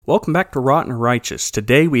Welcome back to Rotten Righteous.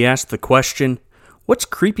 Today we ask the question, what's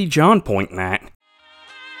Creepy John pointing at?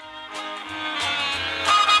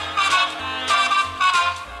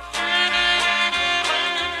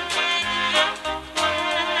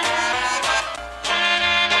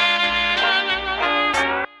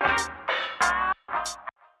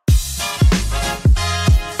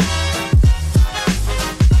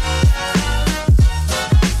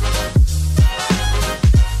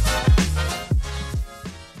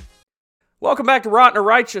 Welcome back to Rotten or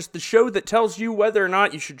Righteous, the show that tells you whether or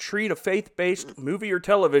not you should treat a faith-based movie or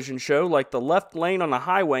television show like the left lane on the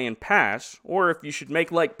highway and pass, or if you should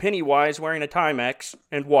make like Pennywise wearing a Timex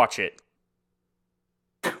and watch it.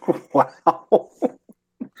 Wow.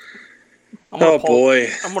 Boy.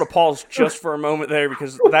 I'm going to pause just for a moment there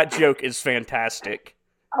because that joke is fantastic.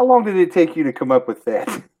 How long did it take you to come up with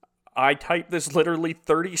that? I typed this literally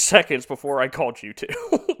 30 seconds before I called you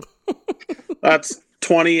to. That's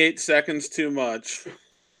 28 seconds too much.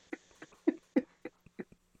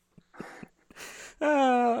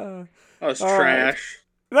 That was trash.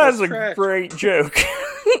 That is a great joke.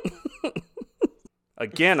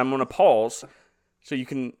 Again, I'm going to pause so you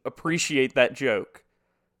can appreciate that joke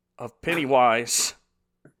of Pennywise,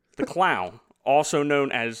 the clown, also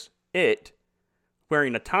known as It,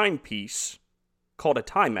 wearing a timepiece called a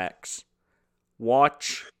Timex.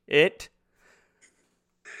 Watch it.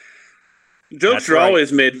 Jokes are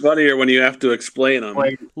always made funnier when you have to explain them.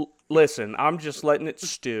 Listen, I'm just letting it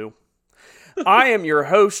stew. I am your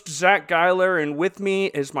host, Zach Geiler, and with me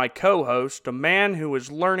is my co-host, a man who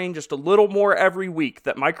is learning just a little more every week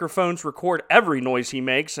that microphones record every noise he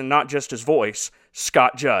makes and not just his voice,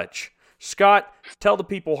 Scott Judge. Scott, tell the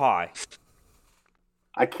people hi.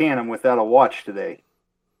 I can't. I'm without a watch today.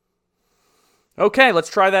 Okay, let's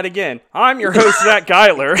try that again. I'm your host, Zach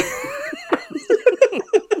Geiler.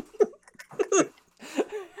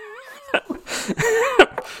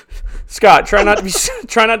 Scott, try not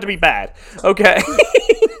to be bad. Okay.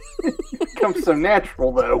 It comes so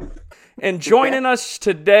natural, though. And joining us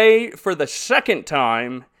today for the second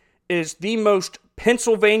time is the most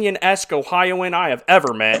Pennsylvania-esque Ohioan I have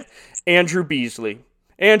ever met, Andrew Beasley.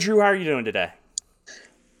 Andrew, how are you doing today?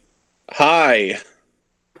 Hi.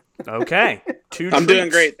 Okay. I'm doing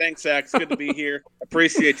great. Thanks, Zach. It's good to be here.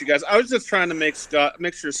 Appreciate you guys. I was just trying to make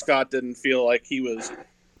sure Scott didn't feel like he was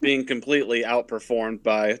being completely outperformed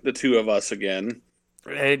by the two of us again.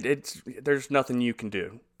 There's nothing you can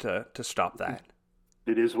do to stop that.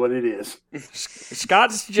 It is what it is.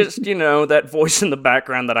 Scott's just, that voice in the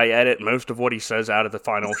background that I edit most of what he says out of the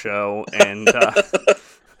final show, and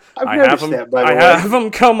I have him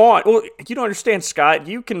come on. Well, you don't understand, Scott.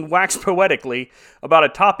 You can wax poetically about a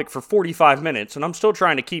topic for 45 minutes, and I'm still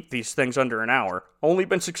trying to keep these things under an hour. Only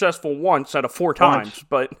been successful once out of 4 times,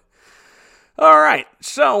 but... All right,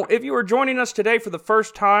 so if you are joining us today for the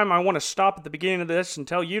first time, I want to stop at the beginning of this and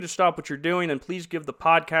tell you to stop what you're doing and please give the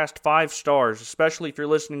podcast 5 stars, especially if you're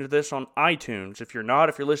listening to this on iTunes. If you're not,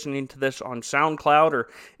 if you're listening to this on SoundCloud or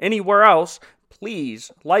anywhere else,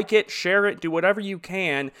 please like it, share it, do whatever you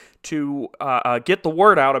can to get the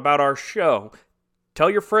word out about our show. Tell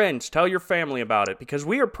your friends, tell your family about it, because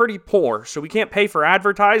we are pretty poor, so we can't pay for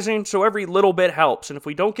advertising, so every little bit helps. And if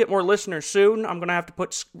we don't get more listeners soon, I'm going to have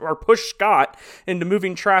to push Scott into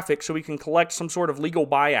moving traffic so we can collect some sort of legal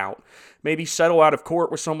buyout. Maybe settle out of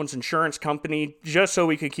court with someone's insurance company, just so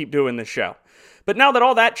we can keep doing this show. But now that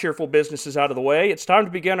all that cheerful business is out of the way, it's time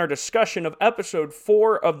to begin our discussion of episode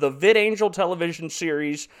 4 of the VidAngel television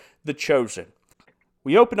series, The Chosen.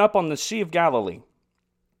 We open up on the Sea of Galilee.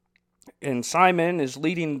 And Simon is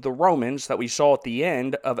leading the Romans that we saw at the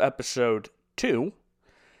end of episode 2.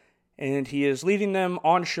 And he is leading them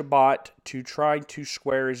on Shabbat to try to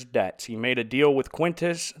square his debts. He made a deal with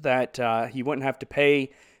Quintus that he wouldn't have to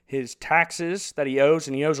pay his taxes that he owes,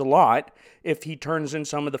 and he owes a lot, if he turns in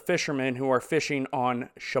some of the fishermen who are fishing on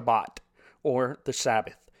Shabbat, or the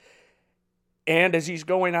Sabbath. And as he's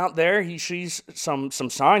going out there, he sees some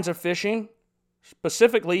signs of fishing.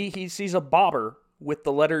 Specifically, he sees a bobber with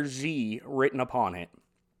the letter Z written upon it.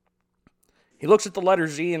 He looks at the letter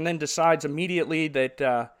Z and then decides immediately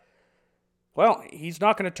that, he's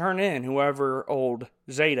not going to turn in whoever old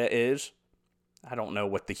Zeta is. I don't know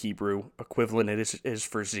what the Hebrew equivalent is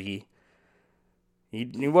for Z.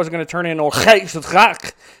 He wasn't going to turn in old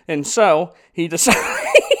Chak, and so he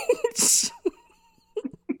decides...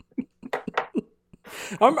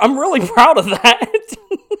 I'm really proud of that.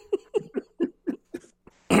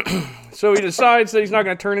 So he decides that he's not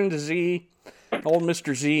going to turn into Z, old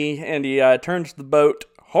Mr. Z, and he turns the boat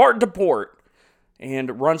hard to port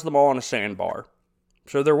and runs them all on a sandbar.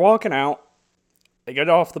 So they're walking out, they get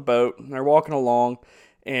off the boat, and they're walking along,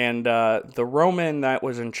 And the Roman that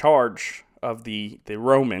was in charge of the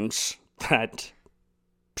Romans that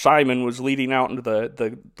Simon was leading out into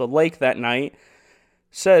the lake that night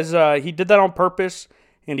says he did that on purpose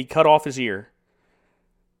and he cut off his ear.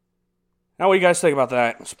 Now, what do you guys think about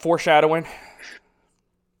that? It's foreshadowing?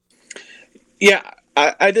 Yeah,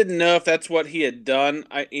 I didn't know if that's what he had done.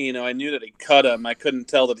 I knew that he cut him. I couldn't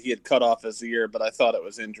tell that he had cut off his ear, but I thought it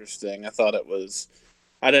was interesting. I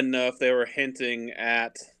didn't know if they were hinting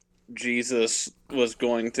at Jesus was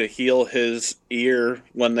going to heal his ear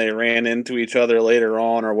when they ran into each other later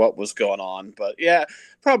on, or what was going on. But yeah,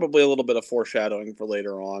 probably a little bit of foreshadowing for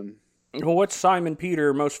later on. Well, what's Simon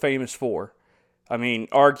Peter most famous for? I mean,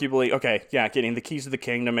 arguably, getting the keys of the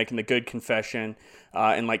kingdom, making the good confession,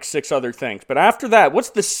 and like 6 other things. But after that, what's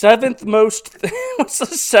the seventh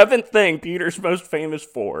thing Peter's most famous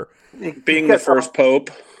for? Being the first pope.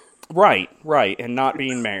 Right, and not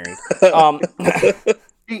being married.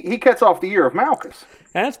 He cuts off the ear of Malchus.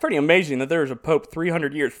 And it's pretty amazing that there was a pope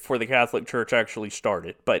 300 years before the Catholic Church actually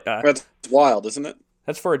started. But that's wild, isn't it?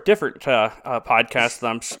 That's for a different podcast that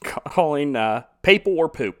I'm calling Papal or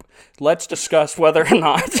Poop. Let's discuss whether or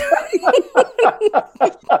not.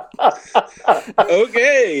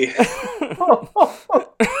 Okay.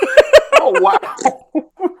 Oh, wow.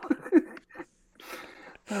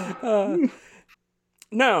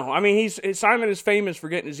 No, I mean, Simon is famous for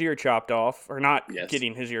getting his ear chopped off, or not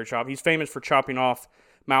getting his ear chopped. He's famous for chopping off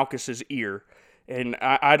Malchus's ear. And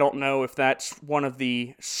I don't know if that's one of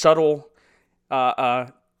the subtle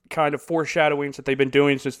kind of foreshadowings that they've been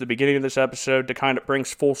doing since the beginning of this episode to kind of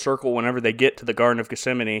brings full circle whenever they get to the Garden of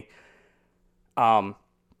Gethsemane.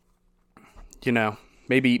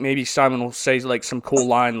 Maybe Simon will say like some cool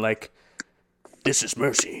line like, "This is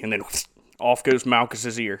mercy," and then off goes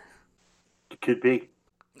Malchus's ear. It could be.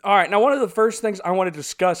 All right, now one of the first things I want to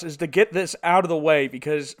discuss is to get this out of the way,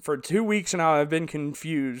 because for 2 weeks now I've been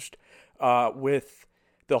confused with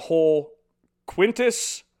the whole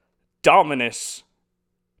Quintus Dominus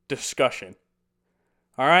discussion.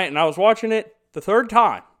 All right, and I was watching it the third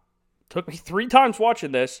time. It took me 3 times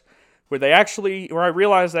watching this, where I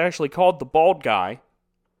realized they actually called the bald guy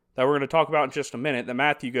that we're going to talk about in just a minute, that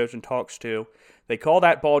Matthew goes and talks to. They call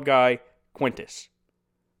that bald guy Quintus.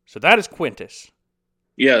 So that is Quintus.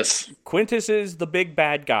 Yes. Quintus is the big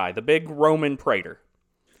bad guy, the big Roman praetor.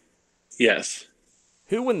 Yes.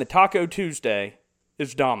 Who in the Taco Tuesday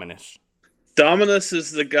is Dominus? Dominus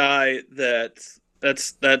is the guy that's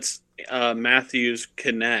Matthew's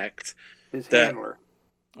connect. His handler.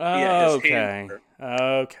 His handler.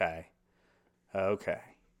 Okay.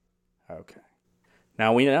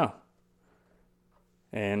 Now we know.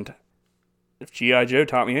 And if G.I. Joe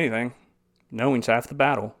taught me anything, knowing's half the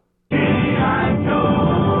battle.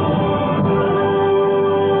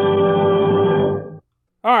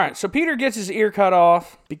 All right, so Peter gets his ear cut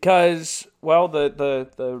off because, well,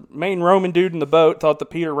 the main Roman dude in the boat thought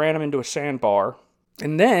that Peter ran him into a sandbar.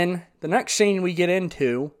 And then, the next scene we get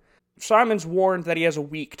into, Simon's warned that he has a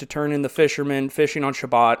week to turn in the fisherman fishing on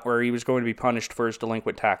Shabbat, where he was going to be punished for his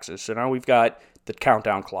delinquent taxes. So now we've got the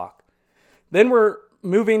countdown clock. Then we're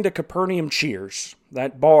moving to Capernaum Cheers,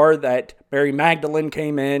 that bar that Mary Magdalene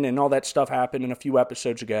came in and all that stuff happened in a few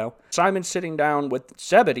episodes ago. Simon's sitting down with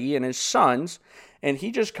Zebedee and his sons, and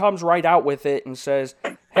he just comes right out with it and says,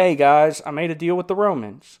 "Hey guys, I made a deal with the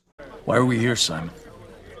Romans." Why are we here, Simon?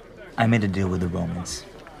 I made a deal with the Romans.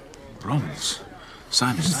 Romans?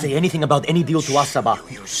 Simon, Doesn't say anything about any deal to us,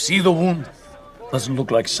 Sabah. You see the wound? Doesn't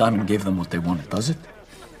look like Simon gave them what they wanted, does it?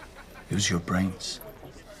 Use your brains.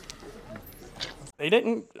 They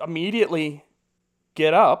didn't immediately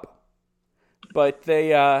get up, but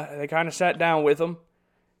they kind of sat down with him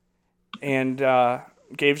and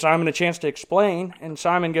gave Simon a chance to explain. And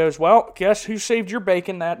Simon goes, "Well, guess who saved your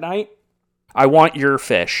bacon that night? I want your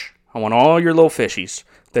fish. I want all your little fishies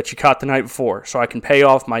that you caught the night before so I can pay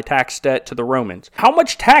off my tax debt to the Romans." How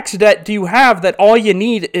much tax debt do you have that all you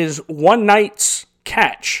need is one night's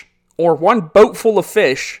catch or one boat full of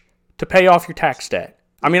fish to pay off your tax debt?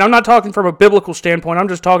 I mean, I'm not talking from a biblical standpoint. I'm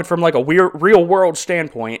just talking from like a real world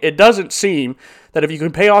standpoint. It doesn't seem that if you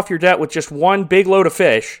can pay off your debt with just one big load of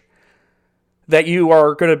fish, that you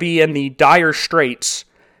are going to be in the dire straits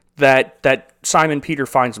that Simon Peter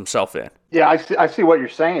finds himself in. Yeah, I see what you're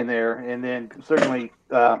saying there, and then certainly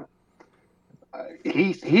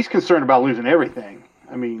he's concerned about losing everything.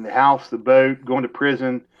 I mean, the house, the boat, going to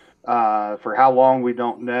prison for how long we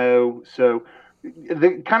don't know. So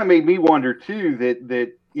that kind of made me wonder too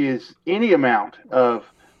that is any amount of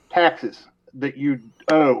taxes that you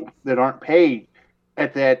owe that aren't paid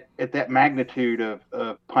at that magnitude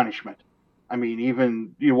of punishment. I mean,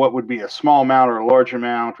 even what would be a small amount or a large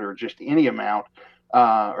amount or just any amount,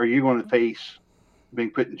 are you going to face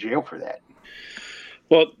being put in jail for that?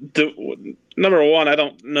 Well, number one, I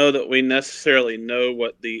don't know that we necessarily know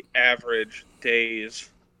what the average day's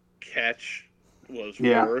catch was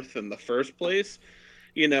worth in the first place.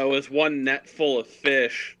 Is one net full of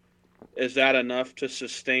fish, is that enough to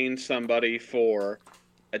sustain somebody for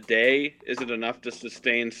a day? Is it enough to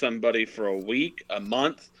sustain somebody for a week, a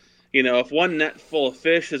month? If one net full of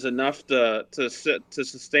fish is enough to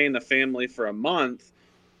sustain a family for a month,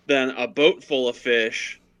 then a boat full of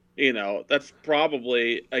fish, that's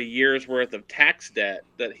probably a year's worth of tax debt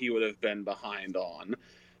that he would have been behind on.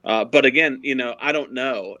 But again, I don't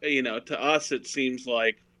know. To us, it seems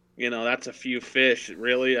like, that's a few fish.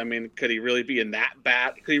 Really? I mean, could he really be that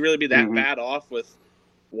bad off with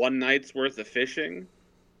one night's worth of fishing?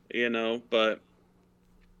 But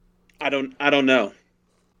I don't know.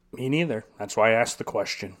 Me neither. That's why I asked the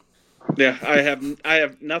question. Yeah, I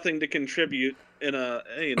have nothing to contribute in a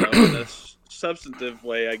substantive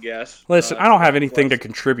way, I guess. Listen, I don't have anything to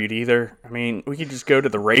contribute either. I mean, we could just go to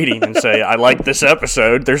the rating and say I like this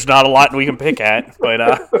episode. There's not a lot we can pick at, but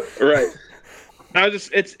right.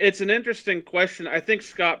 It's an interesting question. I think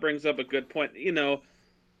Scott brings up a good point.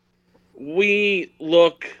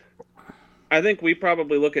 I think we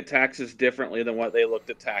probably look at taxes differently than what they looked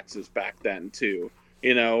at taxes back then too.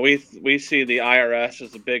 We see the IRS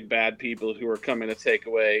as the big bad people who are coming to take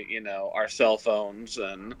away, our cell phones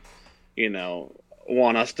and,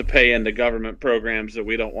 want us to pay into government programs that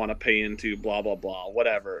we don't want to pay into, blah, blah, blah,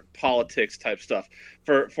 whatever, politics type stuff.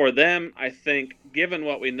 For them, I think, given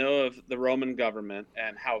what we know of the Roman government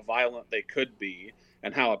and how violent they could be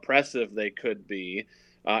and how oppressive they could be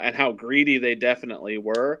and how greedy they definitely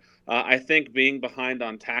were, I think being behind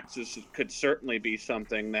on taxes could certainly be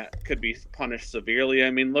something that could be punished severely.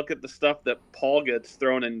 I mean, look at the stuff that Paul gets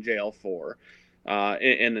thrown in jail for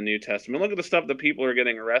in the New Testament. Look at the stuff that people are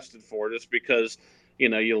getting arrested for just because,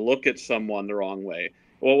 you look at someone the wrong way.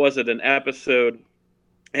 What was it, in episode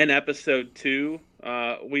 2,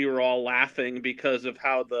 we were all laughing because of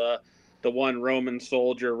how the one Roman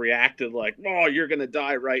soldier reacted like, oh, you're going to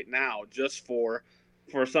die right now, just for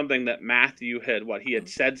something that Matthew had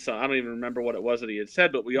said. So I don't even remember what it was that he had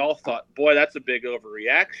said, but we all thought, boy, that's a big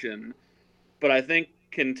overreaction. But I think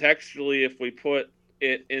contextually, if we put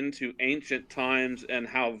it into ancient times and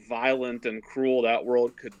how violent and cruel that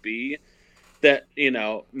world could be, that,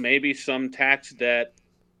 maybe some tax debt,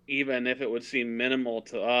 even if it would seem minimal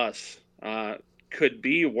to us, could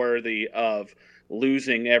be worthy of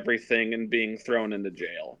losing everything and being thrown into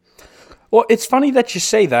jail. Well, it's funny that you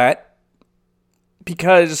say that,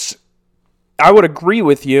 because I would agree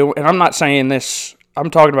with you, and I'm not saying this,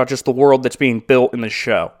 I'm talking about just the world that's being built in the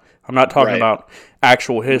show. I'm not talking about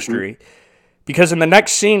actual history. Mm-hmm. Because in the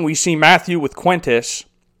next scene, we see Matthew with Quintus,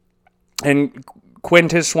 and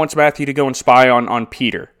Quintus wants Matthew to go and spy on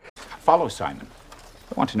Peter. Follow Simon.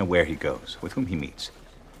 I want to know where he goes, with whom he meets.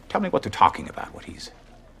 Tell me what they're talking about, what he's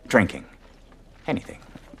drinking. Anything.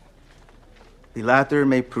 The latter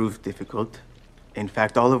may prove difficult. In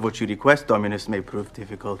fact, all of what you request, Dominus, may prove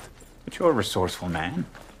difficult. But you're a resourceful man.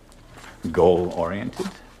 Goal-oriented.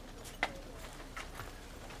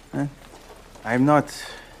 I'm not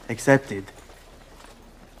accepted.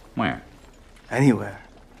 Where? Anywhere.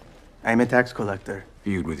 I'm a tax collector.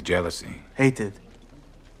 Viewed with jealousy. Hated.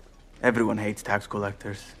 Everyone hates tax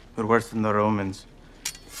collectors. We're worse than the Romans.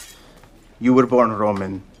 You were born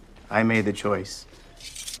Roman. I made the choice.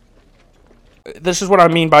 This is what I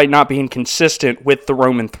mean by not being consistent with the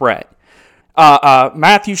Roman threat.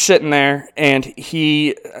 Matthew's sitting there, and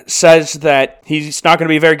he says that he's not going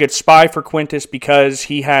to be a very good spy for Quintus because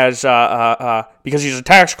he has because he's a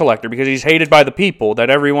tax collector, because he's hated by the people, that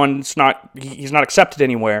he's not accepted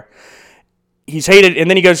anywhere. He's hated, and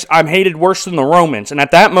then he goes, I'm hated worse than the Romans. And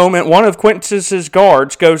at that moment, one of Quintus's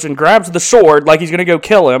guards goes and grabs the sword like he's going to go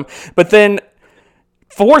kill him. But then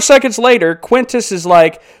 4 seconds later, Quintus is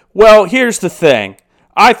like, well, here's the thing.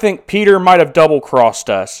 I think Peter might have double-crossed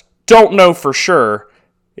us. Don't know for sure.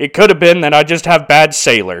 It could have been that I just have bad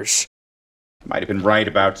sailors. Might have been right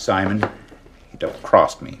about Simon. He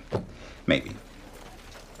double-crossed me. Maybe.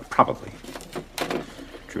 Probably.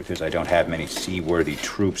 Truth is, I don't have many seaworthy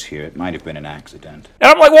troops here. It might have been an accident. And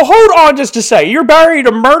I'm like, well, hold on just a second. You're ready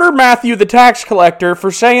to murder Matthew the tax collector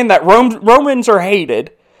for saying that Romans are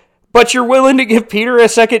hated, but you're willing to give Peter a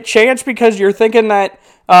second chance because you're thinking that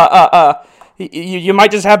you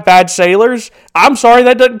might just have bad sailors? I'm sorry,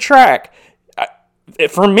 that doesn't track.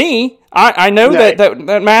 for me, I know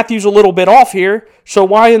that Matthew's a little bit off here, so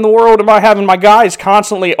why in the world am I having my guys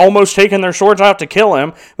constantly almost taking their swords out to kill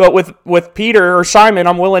him, but with Peter or Simon,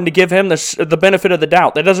 I'm willing to give him the benefit of the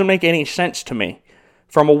doubt? That doesn't make any sense to me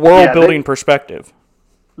from a world-building perspective.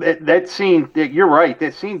 That scene, you're right,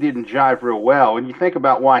 that scene didn't jive real well, and you think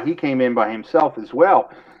about why he came in by himself as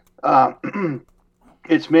well.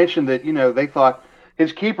 It's mentioned that, they thought,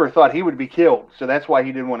 his keeper thought he would be killed, so that's why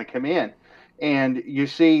he didn't want to come in. And you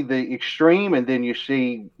see the extreme, and then you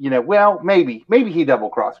see, well, maybe he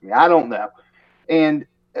double-crossed me. I don't know. And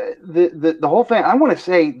the whole thing, I want to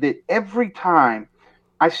say that every time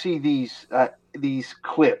I see these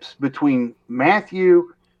clips between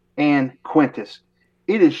Matthew and Quintus,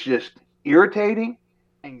 it is just irritating,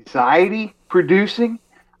 anxiety-producing.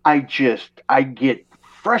 I get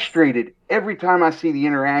frustrated every time I see the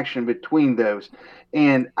interaction between those.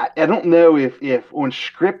 And I don't know if on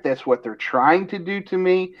script that's what they're trying to do to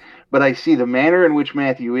me, but I see the manner in which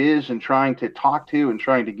Matthew is and trying to talk to and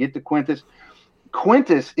trying to get to Quintus.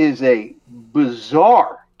 Quintus is a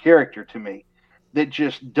bizarre character to me that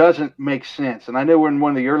just doesn't make sense. And I know in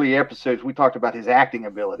one of the early episodes we talked about his acting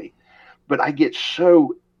ability, but I get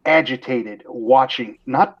so agitated watching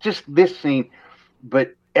not just this scene,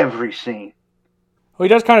 but every scene. Well, he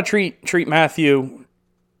does kind of treat Matthew.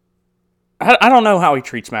 I don't know how he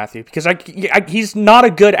treats Matthew, because he's not a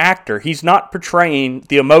good actor. He's not portraying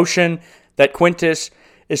the emotion that Quintus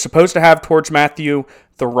is supposed to have towards Matthew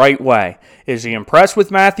the right way. Is he impressed with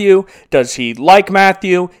Matthew? Does he like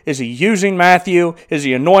Matthew? Is he using Matthew? Is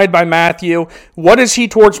he annoyed by Matthew? What is he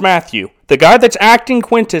towards Matthew? The guy that's acting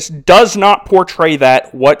Quintus does not portray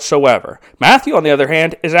that whatsoever. Matthew, on the other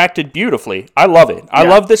hand, is acted beautifully. I love it. I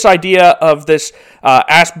love this idea of this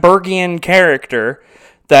Aspergian character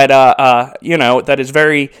that that is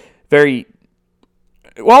very, very.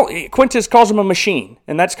 Well, Quintus calls him a machine,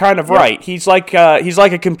 and that's kind of right. He's like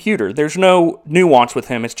a computer. There's no nuance with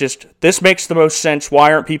him. It's just, this makes the most sense.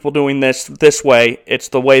 Why aren't people doing this way? It's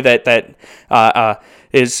the way that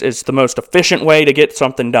is the most efficient way to get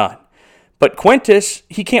something done. But Quintus,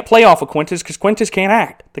 he can't play off of Quintus because Quintus can't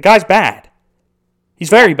act. The guy's bad. He's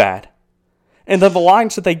very bad. And then the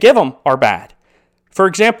lines that they give him are bad. For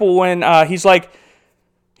example, when he's like,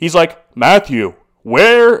 Matthew,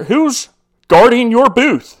 who's guarding your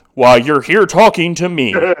booth while you're here talking to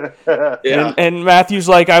me? And Matthew's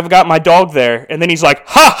like, I've got my dog there. And then he's like,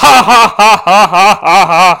 ha ha ha ha ha ha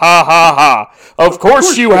ha ha ha ha. Of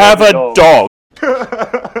course you have a dog.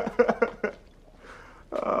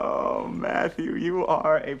 Oh, Matthew, you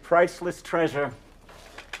are a priceless treasure.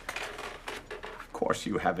 Of course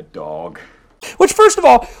you have a dog. Which, first of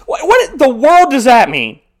all, what the world does that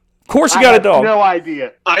mean? Of course you got a dog. No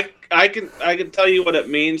idea. I can tell you what it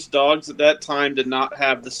means. Dogs at that time did not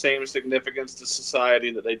have the same significance to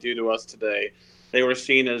society that they do to us today. They were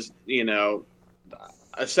seen as,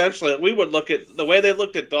 essentially, we would look at the way they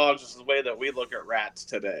looked at dogs is the way that we look at rats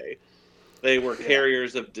today. They were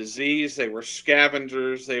carriers of disease. They were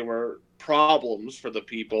scavengers. They were problems for the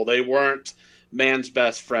people. They weren't man's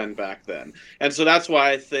best friend back then. And so that's why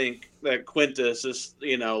I think that Quintus is,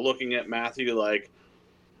 looking at Matthew like,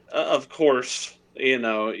 of course,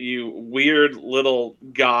 you weird little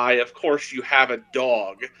guy, of course you have a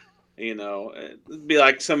dog. It'd be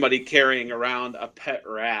like somebody carrying around a pet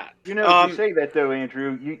rat. You say that though,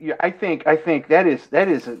 Andrew. I think that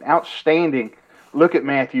is an outstanding look at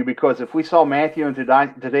Matthew, because if we saw Matthew in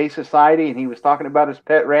today's society and he was talking about his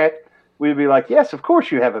pet rat, we'd be like, yes, of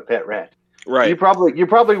course you have a pet rat. Right. You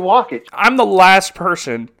probably walk it. I'm the last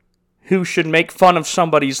person who should make fun of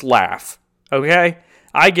somebody's laugh. Okay?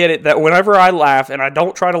 I get it that whenever I laugh, and I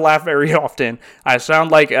don't try to laugh very often, I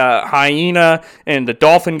sound like a hyena and a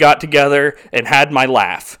dolphin got together and had my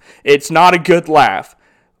laugh. It's not a good laugh.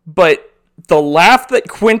 But the laugh that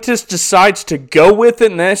Quintus decides to go with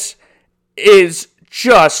in this is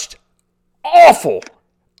just awful.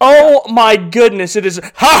 Oh my goodness, it is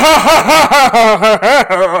ha ha ha ha ha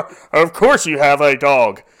ha ha. Of course you have a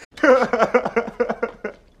dog.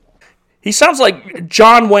 He sounds like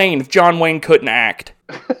John Wayne if John Wayne couldn't act.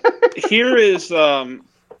 Here's where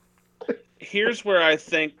I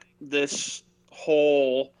think this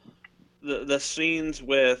whole the scenes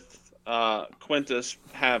with Quintus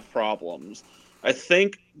have problems. I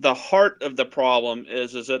think the heart of the problem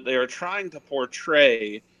is that they are trying to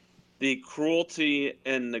portray the cruelty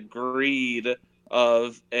and the greed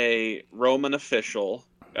of a Roman official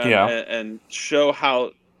and show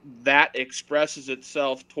how that expresses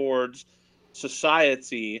itself towards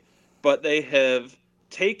society, but they have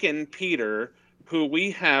taken Peter, who we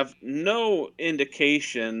have no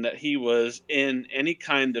indication that he was in any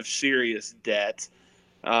kind of serious debt,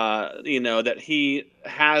 that he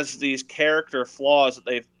has these character flaws that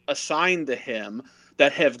they've assigned to him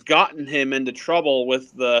that have gotten him into trouble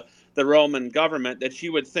with the Roman government, that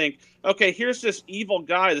you would think, okay, here's this evil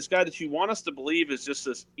guy, this guy that you want us to believe is just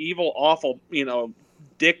this evil, awful,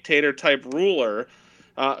 dictator type ruler,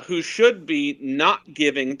 who should be not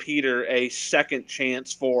giving Peter a second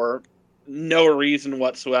chance for no reason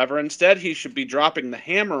whatsoever. Instead, he should be dropping the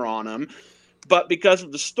hammer on him. But because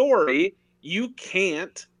of the story, you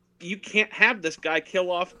can't have this guy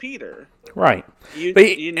kill off Peter. Right.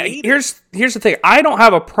 Here's the thing. I don't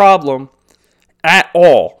have a problem at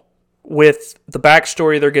all with the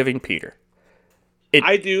backstory they're giving Peter.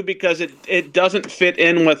 I do, because it doesn't fit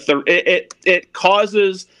in with it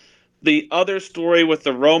causes the other story with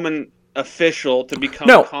the Roman official to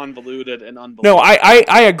become convoluted and unbelievable. No,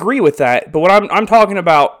 I agree with that. But what I'm talking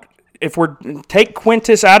about, if we're take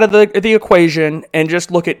Quintus out of the equation and just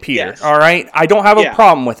look at Peter, yes. All right? I don't have a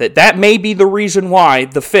problem with it. That may be the reason why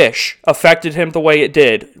the fish affected him the way it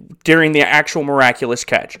did during the actual miraculous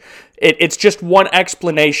catch. It's just one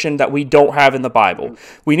explanation that we don't have in the Bible.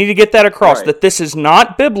 We need to get that across, that this is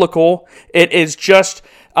not biblical. It is just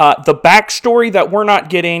the backstory that we're not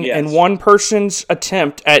getting in one person's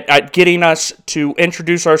attempt at getting us to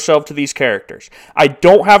introduce ourselves to these characters. I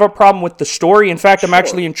don't have a problem with the story. In fact, I'm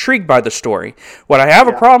actually intrigued by the story. What I have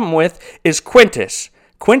a problem with is Quintus.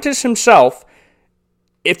 Quintus himself,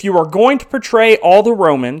 if you are going to portray all the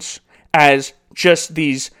Romans as just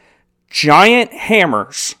these giant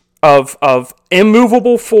hammers of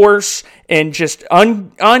immovable force and just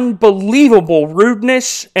unbelievable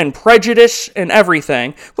rudeness and prejudice and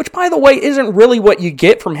everything, which, by the way, isn't really what you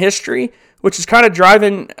get from history, which is kind of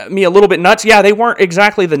driving me a little bit nuts. Yeah, they weren't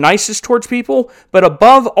exactly the nicest towards people, but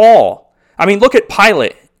above all, I mean, look at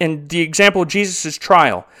Pilate and the example of Jesus'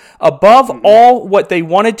 trial. Above all, what they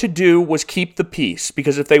wanted to do was keep the peace,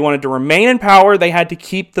 because if they wanted to remain in power, they had to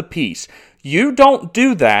keep the peace. You don't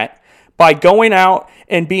do that by going out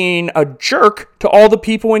and being a jerk to all the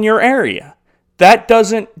people in your area. That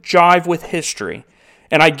doesn't jive with history.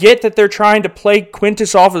 And I get that they're trying to play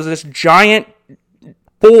Quintus off as this giant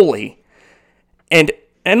bully. And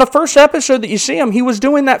in the first episode that you see him, he was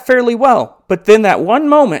doing that fairly well. But then that one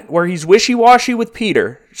moment where he's wishy-washy with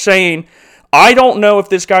Peter, saying, I don't know if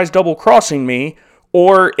this guy's double-crossing me,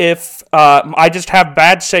 or if I just have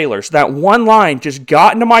bad sailors. That one line just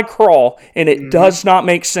got into my crawl, and it does not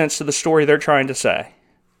make sense to the story they're trying to say.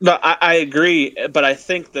 No, I agree, but I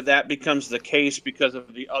think that becomes the case because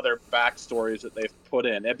of the other backstories that they've put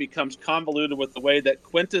in. It becomes convoluted with the way that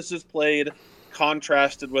Quintus is played,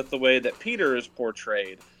 contrasted with the way that Peter is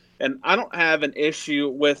portrayed. And I don't have an issue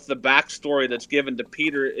with the backstory that's given to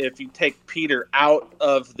Peter if you take Peter out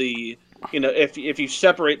of the... if you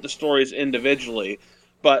separate the stories individually,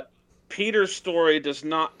 but Peter's story does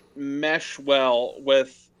not mesh well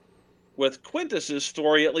with Quintus's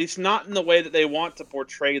story, at least not in the way that they want to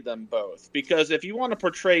portray them both. Because if you want to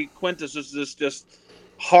portray Quintus as this just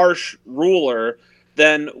harsh ruler,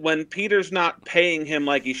 then when Peter's not paying him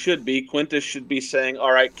like he should be, Quintus should be saying,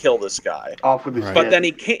 "All right, kill this guy." Off with his head.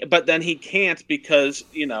 But then he can't because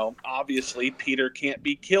obviously Peter can't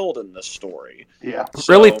be killed in this story. Yeah.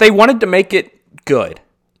 So, really, if they wanted to make it good,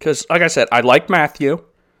 because like I said, I like Matthew.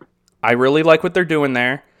 I really like what they're doing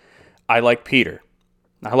there. I like Peter.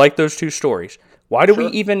 I like those two stories. Why do we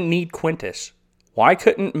even need Quintus? Why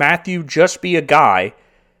couldn't Matthew just be a guy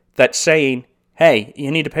that's saying, "Hey, you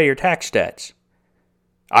need to pay your tax debts"?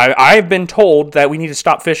 I've been told that we need to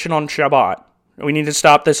stop fishing on Shabbat. We need to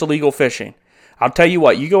stop this illegal fishing. I'll tell you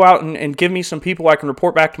what, you go out and give me some people I can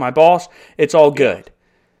report back to my boss, it's all good.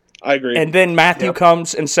 I agree. And then Matthew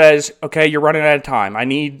comes and says, okay, you're running out of time. I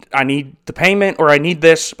need the payment, or I need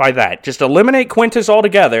this by that. Just eliminate Quintus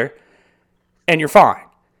altogether, and you're fine.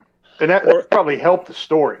 And that probably helped the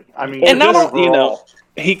story. I mean, and not overall,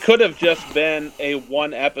 he could have just been a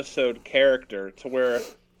one-episode character to where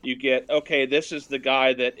you get, okay, this is the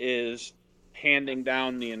guy that is handing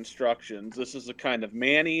down the instructions. This is the kind of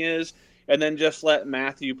man he is. And then just let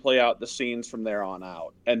Matthew play out the scenes from there on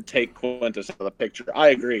out and take Quintus out of the picture. I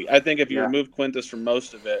agree. I think if you remove Quintus from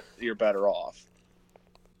most of it, you're better off.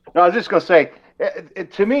 No, I was just going to say,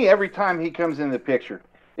 to me, every time he comes in the picture,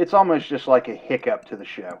 it's almost just like a hiccup to the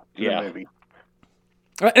show, to the movie.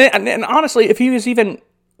 And honestly, if he was even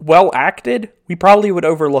well acted, we probably would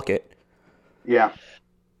overlook it. Yeah.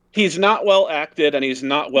 He's not well acted, and he's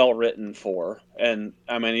not well written for. And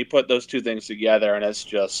I mean, you put those two things together, and it's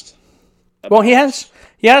just. Well, he has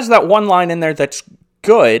that one line in there that's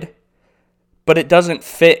good, but it doesn't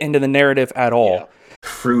fit into the narrative at all. Yeah.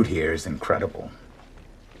 Fruit here is incredible.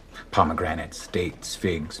 Pomegranates, dates,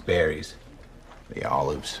 figs, berries. the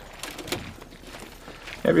olives.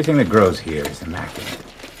 Everything that grows here is immaculate.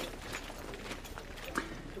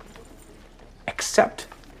 Except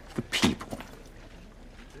the people.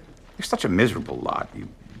 You're such a miserable lot. You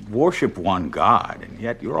worship one God, and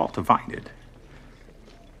yet you're all divided.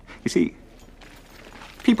 You see,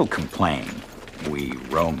 people complain, we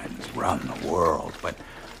Romans run the world, but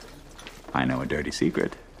I know a dirty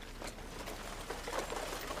secret.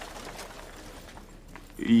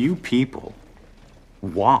 You people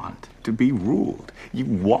want to be ruled. You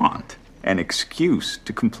want an excuse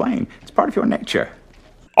to complain. It's part of your nature.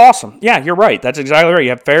 Awesome. Yeah, you're right. That's exactly right. You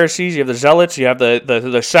have Pharisees, you have the Zealots, you have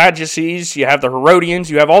the Sadducees, you have the Herodians,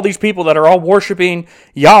 you have all these people that are all worshiping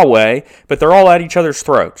Yahweh, but they're all at each other's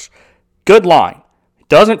throats. Good line.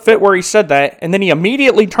 Doesn't fit where he said that, and then he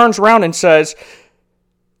immediately turns around and says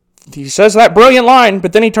that brilliant line,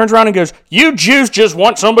 but then he turns around and goes, "You Jews just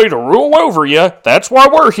want somebody to rule over you. That's why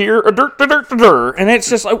we're here." And it's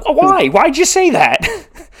just like, why? Why'd you say that?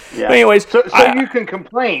 Yeah. But anyways, so you can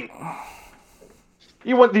complain.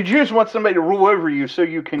 The Jews want somebody to rule over you so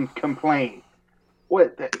you can complain.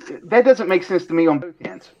 What? That doesn't make sense to me on both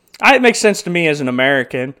ends. It makes sense to me as an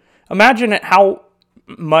American. Imagine how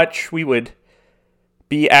much we would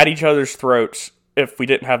be at each other's throats if we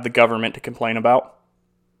didn't have the government to complain about.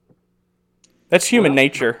 That's human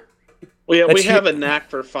nature. Well, yeah, we have a knack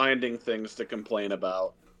for finding things to complain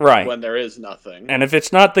about. Right. When there is nothing. And if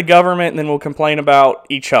it's not the government, then we'll complain about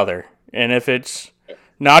each other. And if it's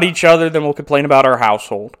not each other, then we'll complain about our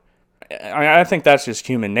household. I think that's just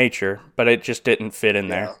human nature, but it just didn't fit in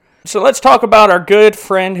there. So let's talk about our good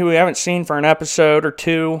friend who we haven't seen for an episode or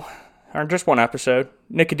two, or just one episode,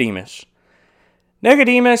 Nicodemus.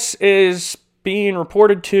 Nicodemus is being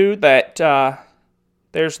reported to that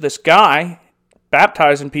there's this guy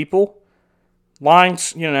baptizing people,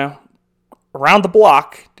 lines, around the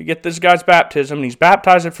block to get this guy's baptism, and he's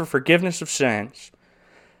baptizing for forgiveness of sins.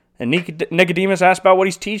 And Nicodemus asked about what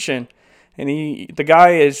he's teaching, and the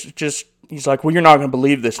guy he's like, "Well, you're not going to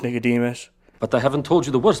believe this, Nicodemus." But I haven't told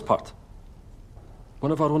you the worst part.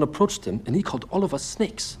 One of our own approached him, and he called all of us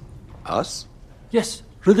snakes. Us? Yes,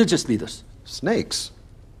 religious leaders. Snakes?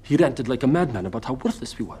 He ranted like a madman about how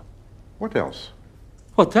worthless we were. What else?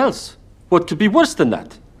 What else? What could be worse than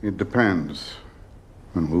that? It depends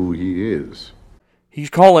on who he is. He's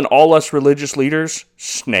calling all us religious leaders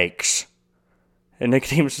snakes. And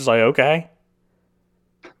Nicodemus is like, okay.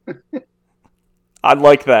 I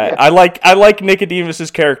like that. Yeah. I like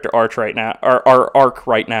Nicodemus's character arc right now, or arc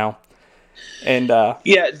right now. And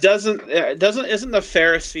isn't the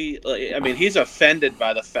Pharisee? I mean, he's offended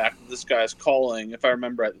by the fact that this guy's calling. If I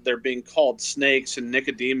remember right, they're being called snakes, and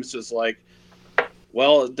Nicodemus is like,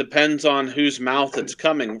 "Well, it depends on whose mouth it's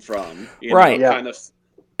coming from." Right. Yeah. Kind of.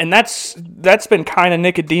 And that's been kind of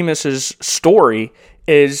Nicodemus's story.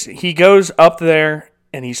 Is he goes up there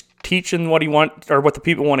and he's teaching what the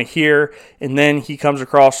people want to hear, and then he comes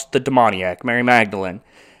across the demoniac, Mary Magdalene,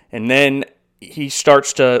 and then he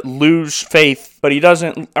starts to lose faith, but he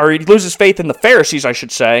loses faith in the Pharisees, I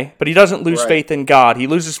should say, but he doesn't lose faith in God. He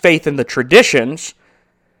loses faith in the traditions,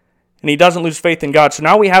 and he doesn't lose faith in God. So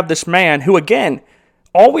now we have this man who, again,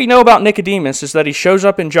 all we know about Nicodemus is that he shows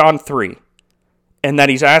up in John 3, and that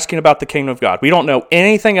he's asking about the kingdom of God. We don't know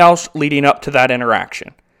anything else leading up to that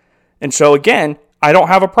interaction. And so, again, I don't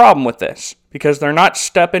have a problem with this, because they're not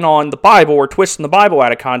stepping on the Bible or twisting the Bible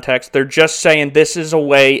out of context. They're just saying this is a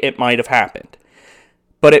way it might have happened.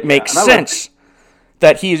 But it makes sense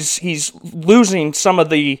that he's losing some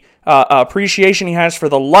of the appreciation he has for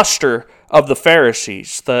the luster of the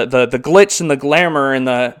Pharisees, the glitz and the glamour and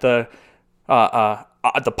the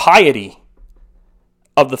piety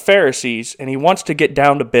of the Pharisees, and he wants to get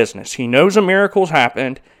down to business. He knows a miracle's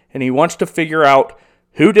happened, and he wants to figure out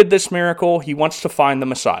who did this miracle. He wants to find the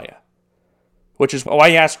Messiah, which is why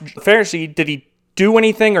he asked the Pharisee, did he do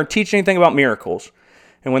anything or teach anything about miracles?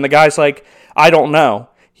 And when the guy's like, I don't know,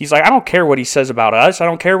 he's like, I don't care what he says about us. I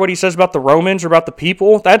don't care what he says about the Romans or about the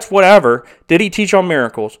people. That's whatever. Did he teach on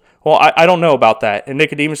miracles? Well, I don't know about that. And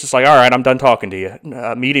Nicodemus is like, all right, I'm done talking to you.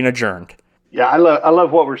 Meeting adjourned. Yeah, I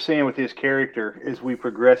love what we're seeing with his character as we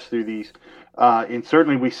progress through these. And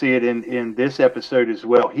certainly we see it in this episode as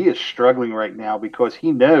well. He is struggling right now because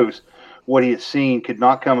he knows what he has seen could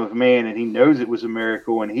not come of man, and he knows it was a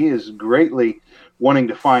miracle, and he is greatly wanting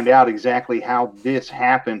to find out exactly how this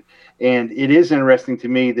happened. And it is interesting to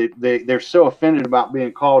me that they're so offended about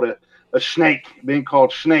being called a snake, being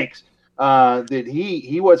called snakes, that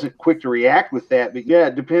he wasn't quick to react with that. But yeah,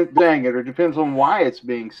 it depends on why it's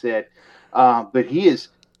being said. But he is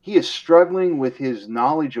struggling with his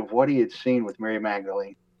knowledge of what he had seen with Mary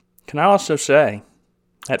Magdalene. Can I also say,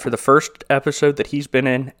 that for the first episode that he's been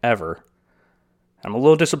in ever, I'm a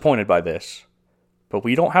little disappointed by this, but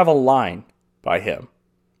we don't have a line by him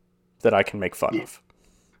that I can make fun of.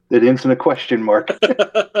 That ends in a question mark.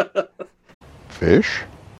 Fish?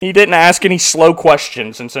 He didn't ask any slow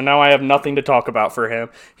questions, and so now I have nothing to talk about for him.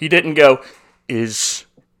 He didn't go, is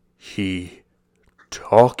he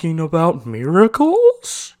talking about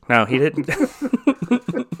miracles? No, he didn't.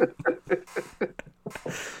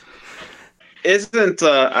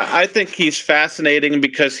 I think he's fascinating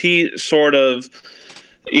because he sort of,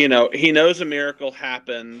 he knows a miracle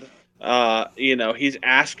happened. He's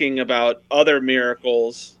asking about other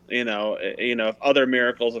miracles, if other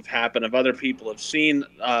miracles have happened, if other people have seen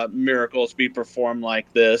miracles be performed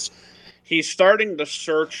like this. He's starting to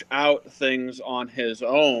search out things on his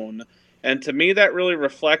own. And to me, that really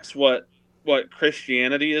reflects what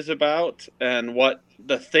Christianity is about and what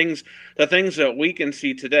the things that we can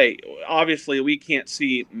see today. Obviously, we can't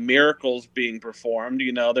see miracles being performed.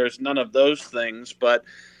 There's none of those things, but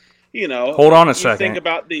hold on a second. Think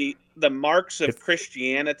about the marks of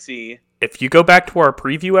Christianity. If you go back to our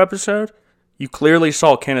preview episode, you clearly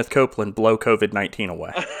saw Kenneth Copeland blow COVID-19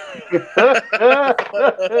 away.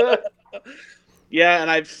 Yeah, and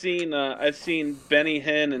I've seen Benny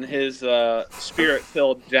Hinn and his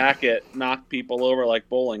spirit-filled jacket knock people over like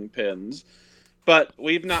bowling pins, but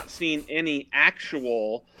we've not seen any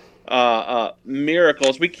actual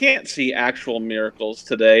miracles. We can't see actual miracles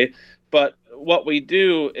today, but what we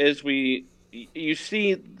do is you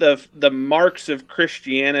see the marks of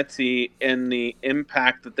Christianity and the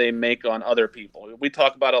impact that they make on other people. We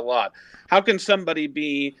talk about a lot. How can somebody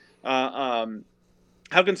be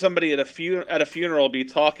how can somebody at a funeral be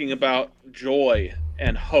talking about joy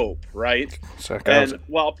and hope, right? And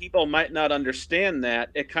while people might not understand that,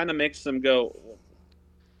 it kind of makes them go,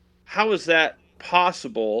 how is that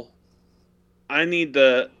possible? I need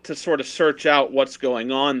to sort of search out what's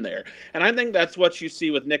going on there. And I think that's what you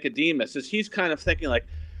see with Nicodemus, is he's kind of thinking like,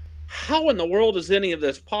 how in the world is any of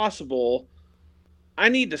this possible? I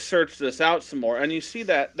need to search this out some more. And you see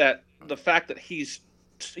that the fact that he's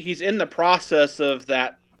in the process of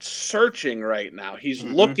that searching right now. He's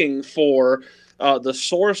looking for the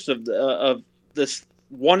source of this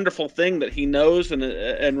wonderful thing that he knows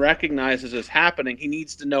and recognizes is happening. He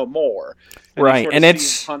needs to know more. Right, and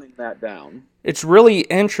it's hunting that down. It's really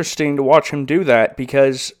interesting to watch him do that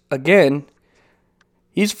because, again,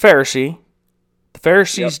 he's a Pharisee. The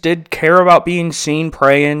Pharisees did care about being seen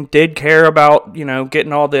praying, did care about,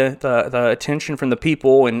 getting all the attention from the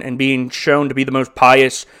people and being shown to be the most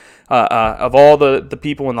pious of all the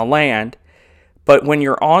people in the land. But when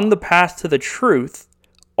you're on the path to the truth,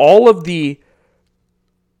 all of the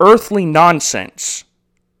earthly nonsense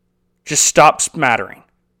just stops mattering.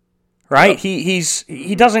 Right? Yep.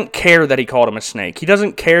 He doesn't care that he called him a snake. He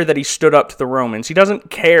doesn't care that he stood up to the Romans. He doesn't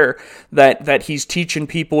care that he's teaching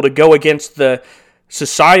people to go against the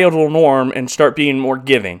societal norm and start being more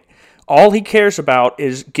giving. All he cares about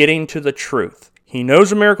is getting to the truth. He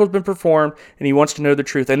knows a miracle's been performed, and he wants to know the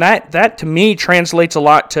truth. And that to me translates a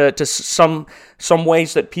lot to some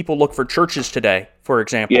ways that people look for churches today, for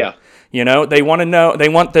example. Yeah. They want to know. They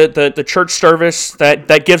want the church service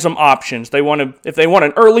that gives them options. If they want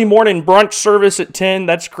an early morning brunch service at 10,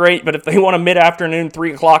 that's great. But if they want a mid-afternoon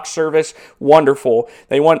 3 o'clock service, wonderful.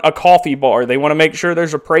 They want a coffee bar. They want to make sure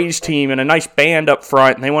there's a praise team and a nice band up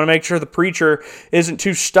front. And they want to make sure the preacher isn't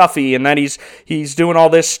too stuffy and that he's doing all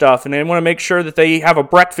this stuff. And they want to make sure that they have a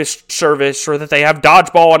breakfast service or that they have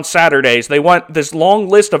dodgeball on Saturdays. They want this long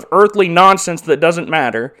list of earthly nonsense that doesn't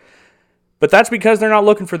matter. But that's because they're not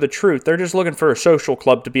looking for the truth. They're just looking for a social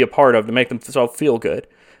club to be a part of to make themselves feel good.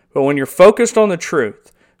 But when you're focused on the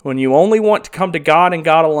truth, when you only want to come to God and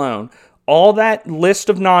God alone, all that list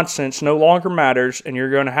of nonsense no longer matters, and you're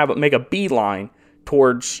going to make a beeline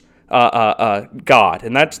towards God.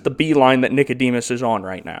 And that's the beeline that Nicodemus is on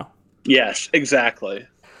right now. Yes, exactly.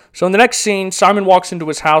 So in the next scene, Simon walks into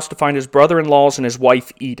his house to find his brother-in-laws and his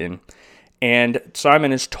wife Eden. And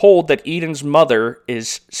Simon is told that Eden's mother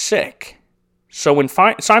is sick. So when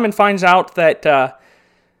Simon finds out that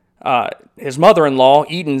his mother-in-law,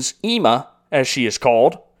 Eden's Ema, as she is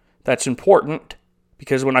called, that's important,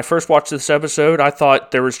 because when I first watched this episode, I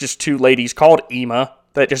thought there was just 2 ladies called Ema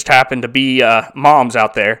that just happened to be moms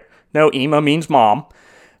out there. No, Ema means mom.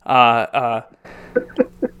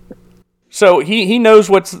 So he knows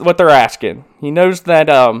what they're asking. He knows that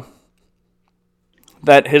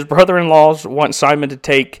that his brother-in-laws want Simon to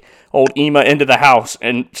take old Ema into the house,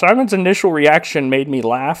 and Simon's initial reaction made me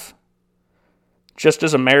laugh, just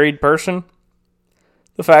as a married person.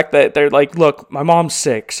 The fact that they're like, look, my mom's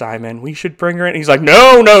sick, Simon, we should bring her in. He's like,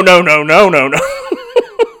 no.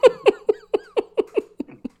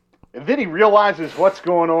 And then he realizes what's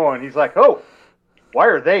going on. He's like, "Oh, why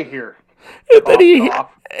are they here?" And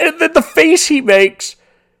then the face he makes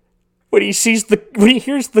when he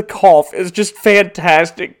hears the cough is just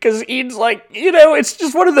fantastic. Because Eden's like, it's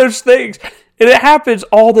just one of those things. And it happens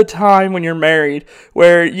all the time when you're married,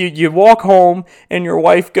 where you walk home and your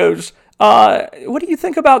wife goes, what do you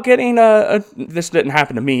think about getting this didn't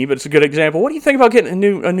happen to me, but it's a good example. What do you think about getting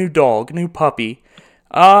a new dog, a new puppy?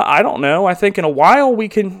 I don't know. I think in a while we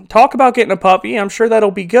can talk about getting a puppy. I'm sure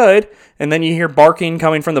that'll be good. And then you hear barking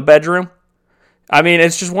coming from the bedroom. I mean,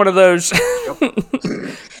 it's just one of those,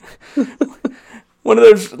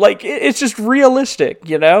 like, it's just realistic,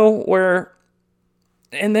 where,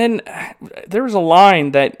 and then there was a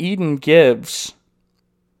line that Eden gives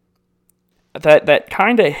that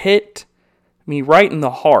kind of hit me right in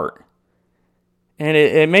the heart. And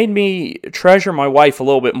it made me treasure my wife a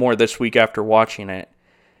little bit more this week after watching it.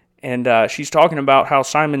 And she's talking about how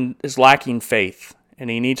Simon is lacking faith,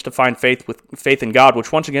 and he needs to find faith in God,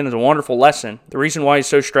 which once again is a wonderful lesson. The reason why he's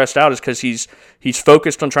so stressed out is because he's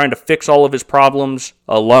focused on trying to fix all of his problems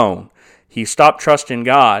alone. He stopped trusting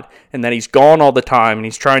God, and then he's gone all the time, and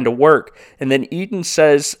he's trying to work. And then Eden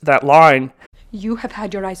says that line, "You have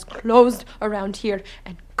had your eyes closed around here,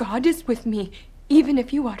 and God is with me, even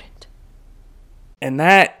if you aren't." And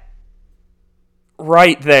that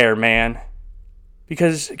right there, man.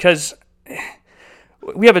 Because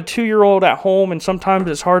we have a 2-year-old at home, and sometimes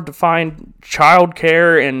it's hard to find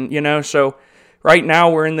childcare, and so right now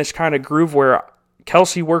we're in this kind of groove where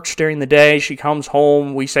Kelsey works during the day, she comes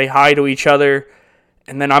home, we say hi to each other,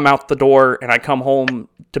 and then I'm out the door, and I come home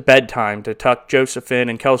to bedtime to tuck Joseph in,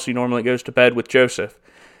 and Kelsey normally goes to bed with Joseph.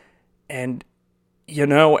 And,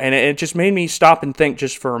 and it just made me stop and think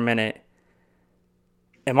just for a minute.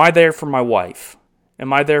 Am I there for my wife?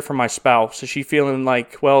 Am I there for my spouse? Is she feeling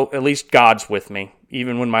like, well, at least God's with me,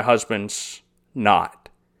 even when my husband's not?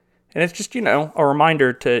 And it's just, a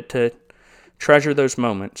reminder to treasure those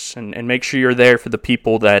moments and make sure you're there for the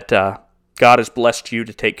people that God has blessed you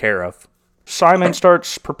to take care of. Simon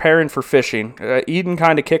starts preparing for fishing. Eden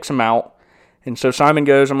kind of kicks him out. And so Simon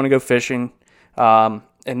goes, I'm going to go fishing. And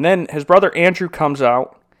then his brother Andrew comes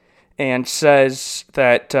out and says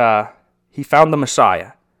that he found the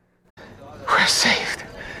Messiah. We're saved.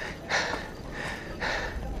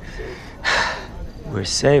 We're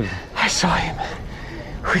saved. I saw him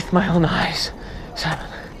with my own eyes, Simon.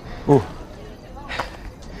 Who?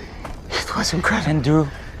 It was incredible. Andrew,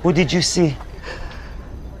 who did you see?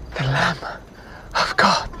 The Lamb of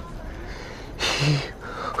God. He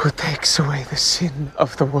who takes away the sin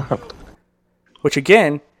of the world. Which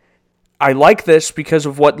again, I like this because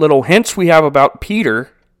of what little hints we have about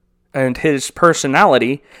Peter and his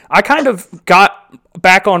personality. I kind of got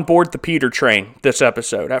back on board the Peter train this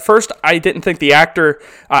episode. At first, I didn't think the actor...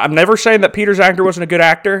 I'm never saying that Peter's actor wasn't a good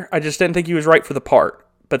actor. I just didn't think he was right for the part.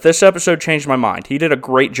 But this episode changed my mind. He did a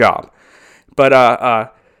great job.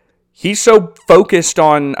 But he's so focused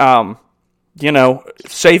on,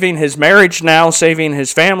 saving his marriage now, saving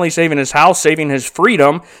his family, saving his house, saving his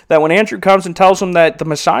freedom, that when Andrew comes and tells him that the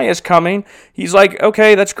Messiah is coming, he's like,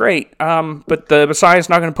 okay, that's great, but the Messiah's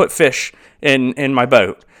not going to put fish in my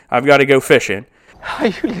boat. I've got to go fishing. Are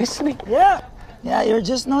you listening? Yeah, you're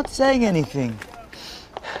just not saying anything.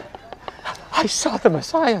 I saw the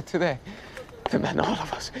Messiah today. The man all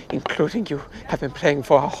of us, including you, have been praying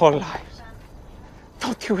for our whole lives.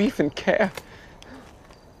 Don't you even care?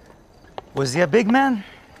 Was he a big man?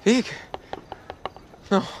 Big?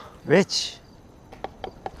 No. Rich?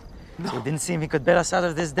 No. So it didn't seem he could bail us out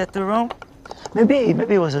of this debt to Rome? Maybe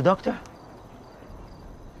he was a doctor.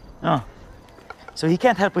 Oh. So he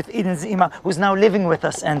can't help with Eden's Ima, who's now living with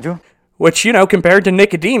us, Andrew. Which, compared to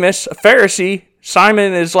Nicodemus, a Pharisee,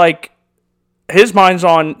 Simon is like, his mind's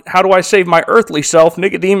on, how do I save my earthly self?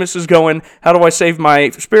 Nicodemus is going, how do I save my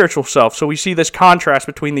spiritual self? So we see this contrast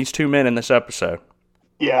between these two men in this episode.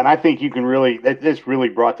 Yeah, and I think you can this really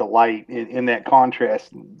brought to light in that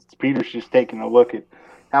contrast. Peter's just taking a look at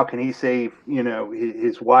how can he save,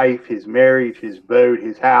 his wife, his marriage, his boat,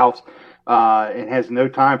 his house, and has no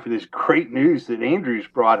time for this great news that Andrew's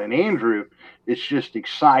brought. And Andrew is just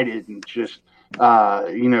excited and just,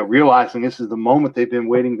 realizing this is the moment they've been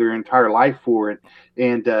waiting their entire life for.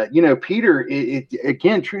 And Peter,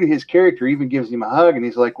 again, true to his character, even gives him a hug, and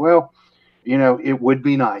he's like, well, it would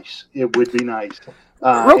be nice. It would be nice.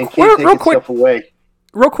 Real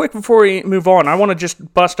quick before we move on, I want to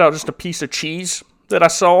just bust out just a piece of cheese that I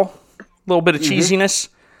saw. A little bit of cheesiness.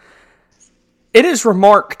 It is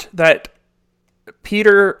remarked that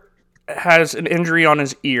Peter has an injury on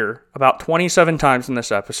his ear about 27 times in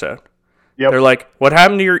this episode. Yep. They're like, what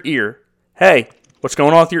happened to your ear? Hey, What's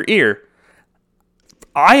going on with your ear?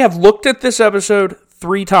 I have looked at this episode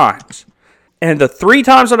 3 times. And the 3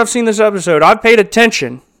 times that I've seen this episode, I've paid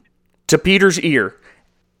attention to Peter's ear.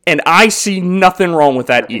 And I see nothing wrong with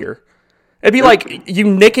that ear. It'd be like you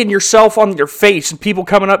nicking yourself on your face and people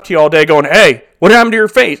coming up to you all day going, hey, what happened to your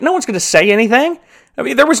face? No one's going to say anything. I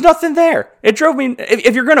mean, there was nothing there. It drove me...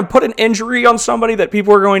 If you're going to put an injury on somebody that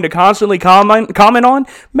people are going to constantly comment on,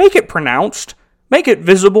 make it pronounced. Make it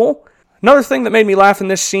visible. Another thing that made me laugh in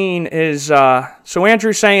this scene is... so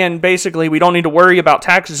Andrew's saying, basically, we don't need to worry about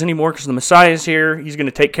taxes anymore because the Messiah is here. He's going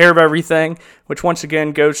to take care of everything, which once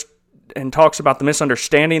again goes and talks about the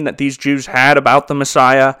misunderstanding that these Jews had about the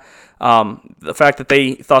Messiah. The fact that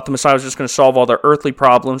they thought the Messiah was just going to solve all their earthly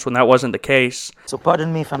problems when that wasn't the case. So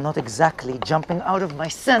pardon me if I'm not exactly jumping out of my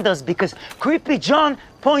sandals because Creepy John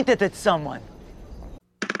pointed at someone.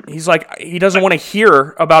 He's like, he doesn't want to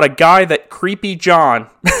hear about a guy that Creepy John...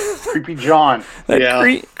 Creepy John.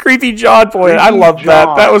 Creepy John pointed. I love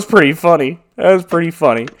that. That was pretty funny.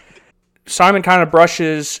 Simon kind of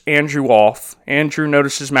brushes Andrew off. Andrew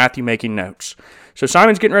notices Matthew making notes. So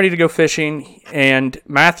Simon's getting ready to go fishing, and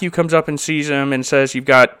Matthew comes up and sees him and says, you've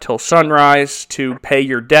got till sunrise to pay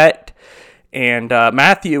your debt. And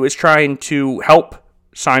Matthew is trying to help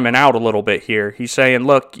Simon out a little bit here. He's saying,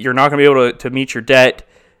 look, you're not going to be able to meet your debt.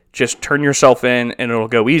 Just turn yourself in, and it'll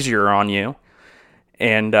go easier on you.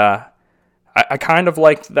 And I kind of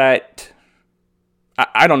like that.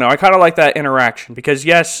 I don't know. I kind of like that interaction because,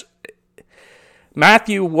 yes,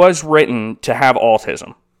 Matthew was written to have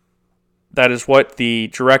autism. That is what the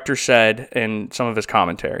director said in some of his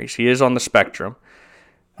commentaries. He is on the spectrum.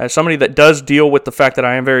 As somebody that does deal with the fact that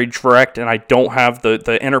I am very direct and I don't have the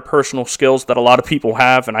interpersonal skills that a lot of people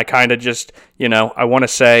have, and I kind of just, I want to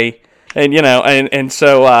say, and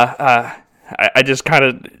so I just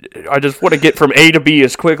want to get from A to B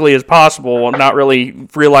as quickly as possible. I'm not really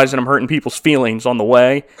realizing I'm hurting people's feelings on the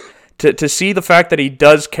way. To see the fact that he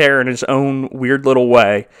does care in his own weird little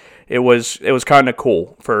way, it was kind of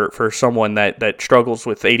cool for someone that struggles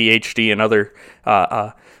with ADHD and other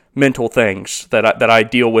mental things that I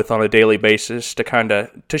deal with on a daily basis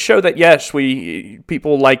to show that yes,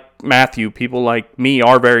 people like Matthew, people like me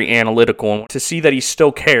are very analytical, and to see that he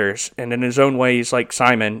still cares, and in his own way he's like,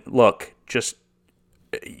 Simon, look, just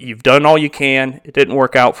you've done all you can, it didn't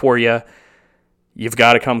work out for you, you've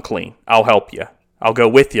got to come clean, I'll help you, I'll go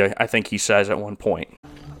with you, I think he says at one point.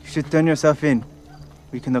 You should turn yourself in.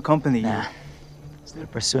 We can accompany you. Still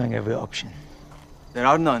pursuing every option. There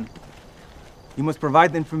are none. You must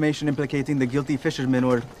provide the information implicating the guilty fishermen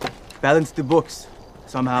or balance the books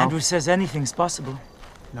somehow. Andrew says anything's possible.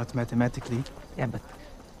 Not mathematically. Yeah, but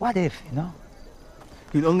what if,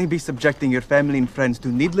 You'll only be subjecting your family and friends to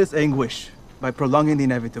needless anguish by prolonging the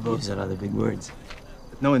inevitable. These are other big words.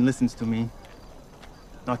 But no one listens to me.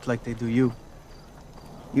 Not like they do you.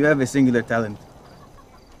 You have a singular talent.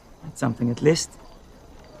 That's something at least.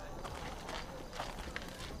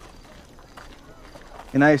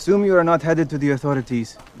 And I assume you are not headed to the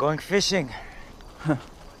authorities. Going fishing.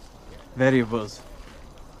 Variables.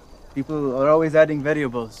 People are always adding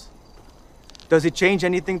variables. Does it change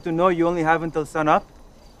anything to know you only have until sunup?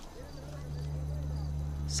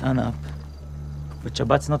 Sunup? But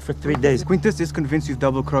Shabbat's not for 3 days. Quintus is convinced you've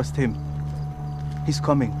double-crossed him. He's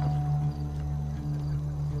coming.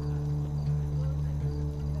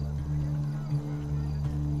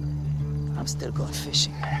 I'm still going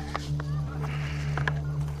fishing.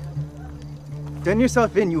 Turn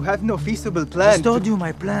yourself in. You have no feasible plan. I told you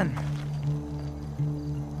my plan.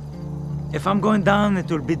 If I'm going down, it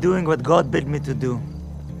will be doing what God bid me to do.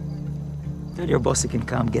 Tell your boss he can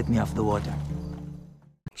come get me off the water.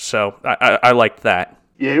 So, I liked that.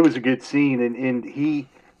 Yeah, it was a good scene. And he,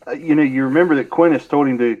 you remember that Quintus told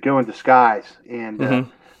him to go in disguise. And,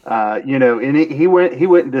 he went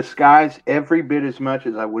in disguise every bit as much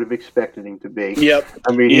as I would have expected him to be. Yep.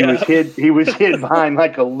 I mean, he was hid behind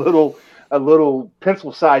like a little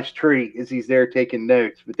pencil-sized tree as he's there taking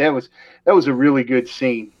notes. But that was a really good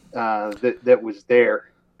scene that was there.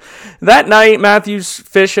 That night, Matthew's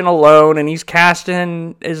fishing alone, and he's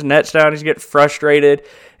casting his nets down. He's getting frustrated,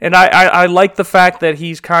 and I like the fact that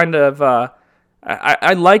he's kind of.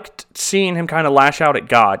 I liked seeing him kind of lash out at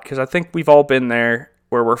God, because I think we've all been there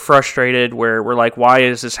where we're frustrated, where we're like, "Why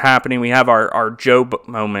is this happening?" We have our Job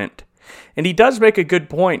moment, and he does make a good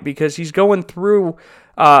point because he's going through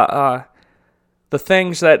the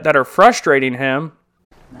things that are frustrating him.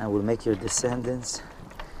 I will make your descendants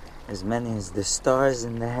as many as the stars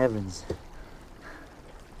in the heavens.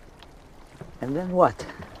 And then what?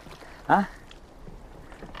 Huh?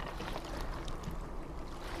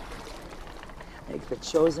 Make the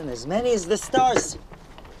chosen as many as the stars.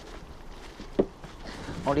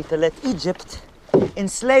 Only to let Egypt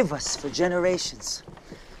enslave us for generations.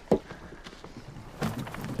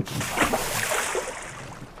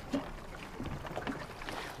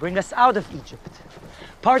 Bring us out of Egypt.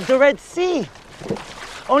 Part the Red Sea.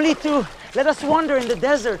 Only to let us wander in the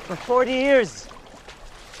desert for 40 years.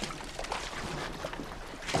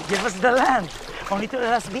 Give us the land. Only to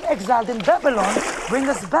let us be exiled in Babylon. Bring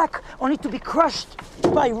us back. Only to be crushed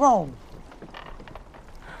by Rome.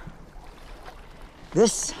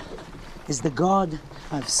 This is the God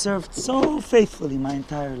I've served so faithfully my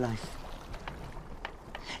entire life.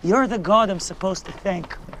 You're the God I'm supposed to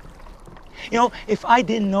thank. You know, if I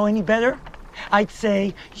didn't know any better, I'd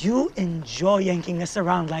say you enjoy yanking us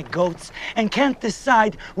around like goats and can't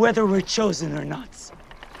decide whether we're chosen or not.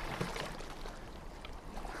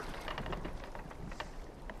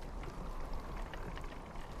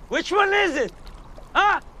 Which one is it?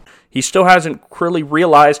 Huh? He still hasn't really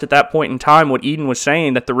realized at that point in time what Eden was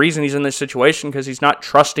saying, that the reason he's in this situation because he's not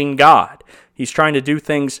trusting God. He's trying to do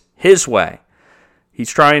things his way. He's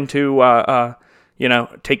trying to,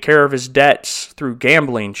 take care of his debts through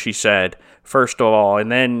gambling, she said, first of all.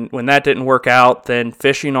 And then when that didn't work out, then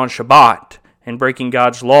fishing on Shabbat and breaking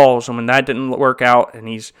God's laws. And when that didn't work out, and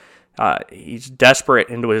he's desperate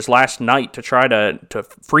into his last night to try to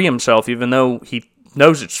free himself, even though he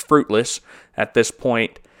knows it's fruitless at this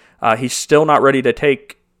point. He's still not ready to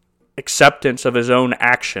take acceptance of his own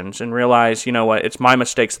actions and realize, you know what, it's my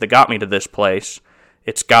mistakes that got me to this place.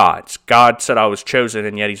 It's God's. God said I was chosen,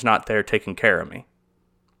 and yet he's not there taking care of me.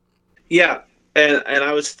 Yeah, and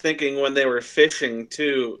I was thinking when they were fishing,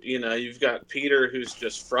 too, you've got Peter who's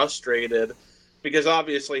just frustrated because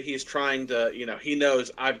obviously he's trying to, he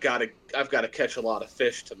knows I've got to catch a lot of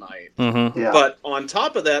fish tonight. Mm-hmm. Yeah. But on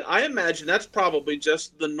top of that, I imagine that's probably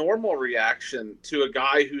just the normal reaction to a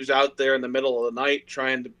guy who's out there in the middle of the night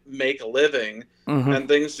trying to make a living, mm-hmm. and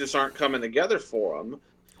things just aren't coming together for him.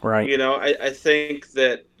 Right. I think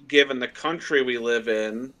that given the country we live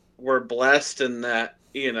in, we're blessed in that,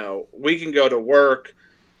 we can go to work,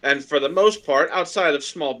 and for the most part, outside of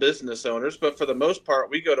small business owners, but for the most part,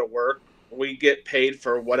 we go to work, we get paid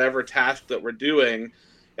for whatever task that we're doing,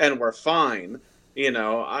 and we're fine.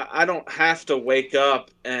 I don't have to wake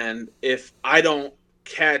up, and if I don't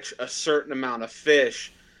catch a certain amount of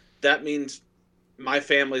fish, that means my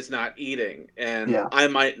family's not eating, and I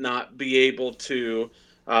might not be able to,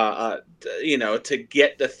 to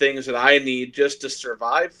get the things that I need just to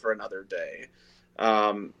survive for another day.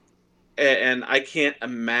 And I can't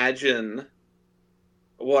imagine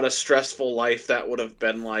what a stressful life that would have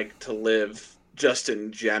been like to live just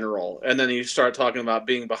in general. And then you start talking about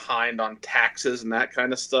being behind on taxes and that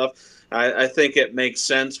kind of stuff. I think it makes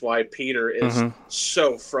sense why Peter is mm-hmm.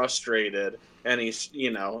 so frustrated, and he's,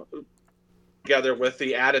 together with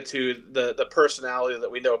the attitude, the personality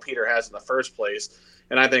that we know Peter has in the first place.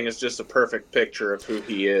 And I think it's just a perfect picture of who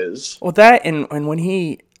he is. Well, that and when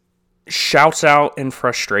he shouts out in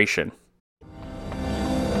frustration.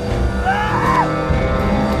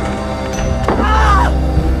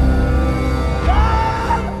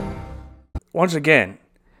 Once again,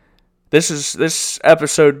 this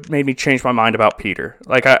episode made me change my mind about Peter.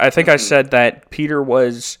 Like, I think I said that Peter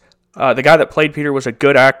was, the guy that played Peter was a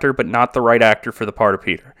good actor, but not the right actor for the part of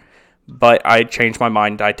Peter. But I changed my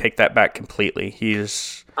mind. I take that back completely.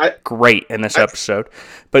 He's great in this episode.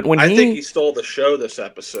 But when I think he stole the show this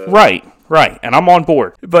episode. Right, and I'm on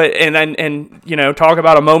board. But and talk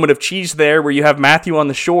about a moment of cheese there where you have Matthew on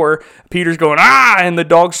the shore. Peter's going and the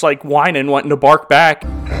dog's like whining, wanting to bark back.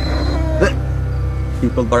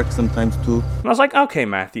 People bark sometimes too. And I was like, okay,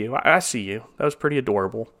 Matthew, I see you. That was pretty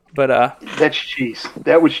adorable. But that's cheese.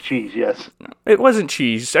 That was cheese. Yes. It wasn't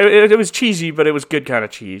cheese. It was cheesy, but it was good kind of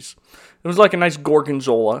cheese. It was like a nice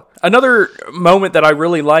gorgonzola. Another moment that I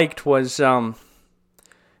really liked was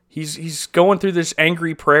he's going through this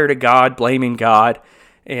angry prayer to God, blaming God,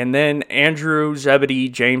 and then Andrew, Zebedee,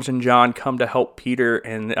 James, and John come to help Peter,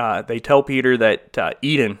 and they tell Peter that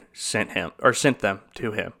Eden sent them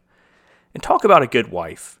to him. And talk about a good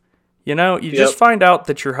wife. You just find out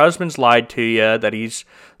that your husband's lied to you, that he's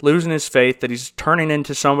losing his faith, that he's turning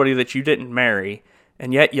into somebody that you didn't marry,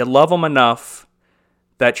 and yet you love him enough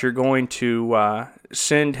that you're going to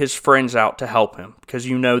send his friends out to help him because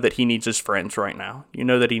you know that he needs his friends right now. You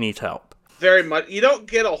know that he needs help. Very much. You don't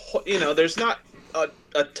get there's not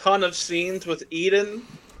a ton of scenes with Eden,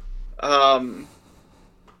 but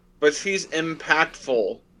she's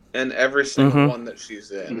impactful in every single mm-hmm. one that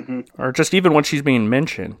she's in. Mm-hmm. Or just even when she's being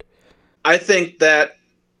mentioned. I think that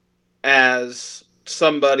as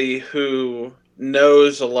somebody who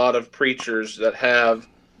knows a lot of preachers that have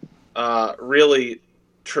really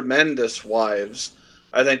tremendous wives.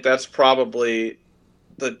 I think that's probably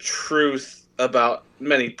the truth about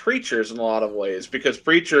many preachers in a lot of ways, because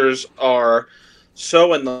preachers are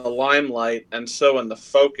so in the limelight and so in the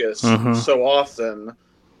focus so often,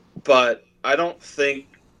 but I don't think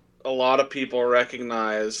a lot of people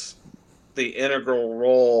recognize the integral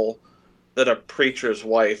role that a preacher's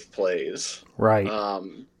wife plays. Right.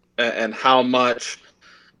 And how much,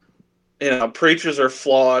 preachers are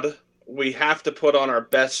flawed. We have to put on our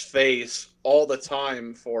best face all the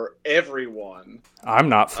time for everyone. I'm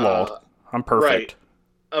not flawed. I'm perfect. Right.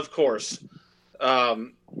 Of course.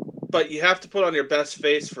 But you have to put on your best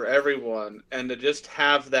face for everyone, and to just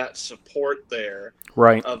have that support there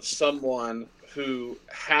right. of someone who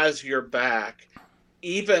has your back,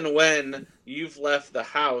 even when you've left the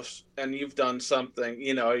house and you've done something,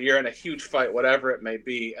 you're in a huge fight, whatever it may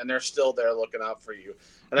be, and they're still there looking out for you.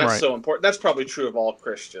 And that's so important. That's probably true of all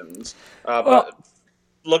Christians. But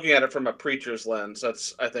looking at it from a preacher's lens,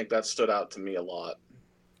 I think that stood out to me a lot.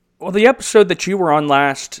 Well, the episode that you were on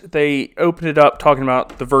last, they opened it up talking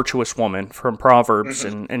about the virtuous woman from Proverbs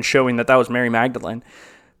and showing that was Mary Magdalene.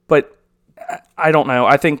 But I don't know.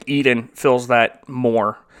 I think Eden fills that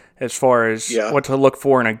more as far as what to look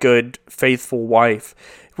for in a good, faithful wife.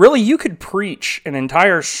 Really, you could preach an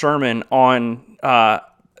entire sermon on a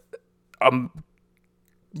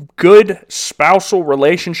good spousal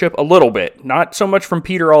relationship a little bit. Not so much from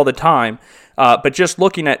Peter all the time, but just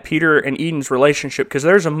looking at Peter and Eden's relationship, because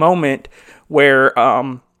there's a moment where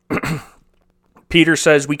Peter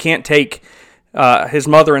says we can't take his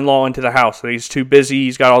mother-in-law into the house, that he's too busy,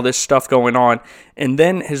 he's got all this stuff going on, and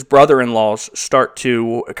then his brother-in-laws start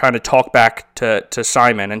to kind of talk back to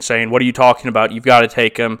Simon and saying, what are you talking about? You've got to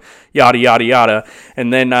take him, yada, yada, yada.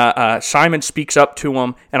 And then Simon speaks up to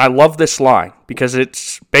him, and I love this line, because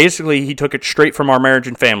it's basically, he took it straight from our marriage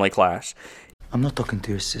and family class. I'm not talking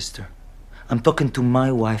to your sister. I'm talking to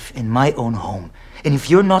my wife in my own home. And if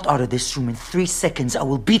you're not out of this room in 3 seconds, I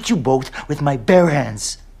will beat you both with my bare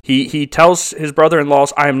hands. He tells his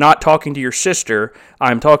brother-in-laws, I am not talking to your sister.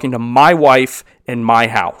 I am talking to my wife in my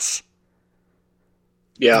house.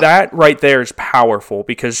 Yeah. That right there is powerful,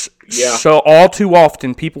 because so all too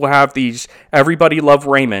often people have these everybody love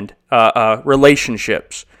Raymond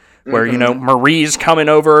relationships where, Marie's coming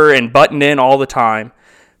over and butting in all the time.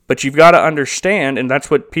 But you've got to understand, and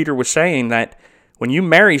that's what Peter was saying, that when you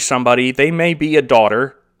marry somebody, they may be a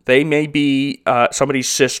daughter, they may be somebody's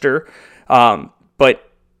sister, but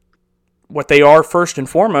what they are first and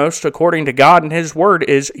foremost, according to God and His Word,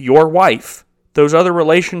 is your wife. Those other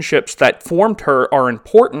relationships that formed her are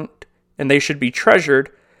important, and they should be treasured,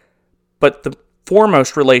 but the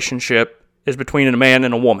foremost relationship is between a man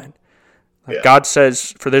and a woman. God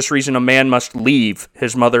says, for this reason, a man must leave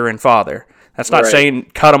his mother and father. That's not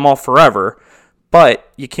saying cut them off forever, but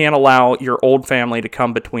you can't allow your old family to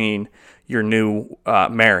come between your new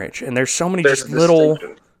marriage. And there's so many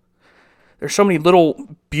there's so many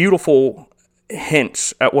little beautiful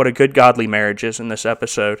hints at what a good godly marriage is in this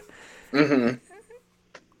episode. Mm-hmm.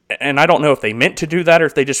 And I don't know if they meant to do that or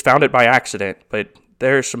if they just found it by accident, but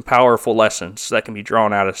there's some powerful lessons that can be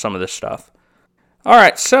drawn out of some of this stuff. All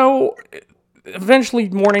right, so eventually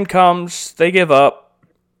morning comes, they give up.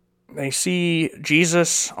 They see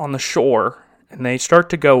Jesus on the shore, and they start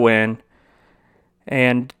to go in,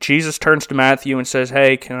 and Jesus turns to Matthew and says,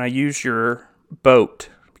 hey, can I use your boat?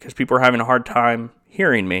 Because people are having a hard time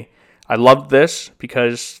hearing me. I love this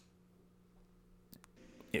because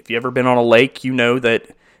if you've ever been on a lake, you know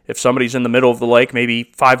that if somebody's in the middle of the lake,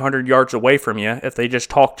 maybe 500 yards away from you, if they just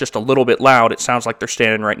talk just a little bit loud, it sounds like they're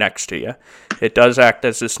standing right next to you. It does act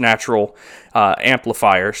as this natural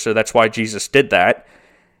amplifier, so that's why Jesus did that.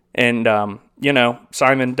 And,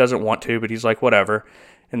 Simon doesn't want to, but he's like, whatever.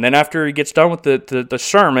 And then after he gets done with the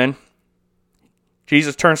sermon,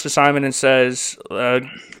 Jesus turns to Simon and says,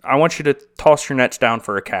 I want you to toss your nets down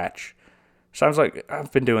for a catch. Simon's like,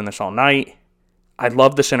 I've been doing this all night. I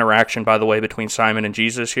love this interaction, by the way, between Simon and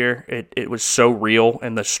Jesus here. It was so real,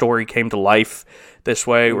 and the story came to life this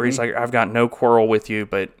way, where he's like, I've got no quarrel with you,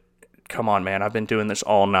 but come on, man, I've been doing this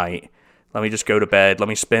all night. Let me just go to bed. Let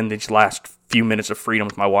me spend these last few minutes of freedom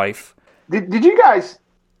with my wife. Did you guys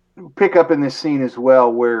pick up in this scene as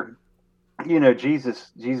well where,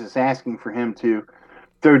 Jesus asking for him to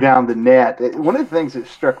throw down the net? One of the things that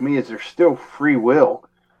struck me is there's still free will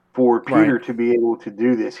for Peter to be able to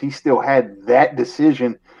do this. He still had that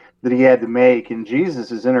decision that he had to make, and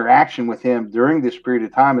Jesus' interaction with him during this period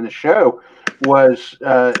of time in the show was,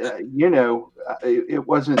 it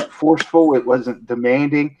wasn't forceful, it wasn't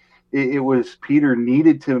demanding. It was Peter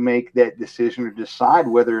needed to make that decision or decide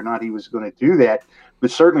whether or not he was going to do that.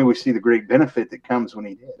 But certainly we see the great benefit that comes when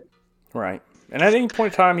he did it. Right. And at any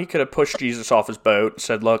point in time, he could have pushed Jesus off his boat and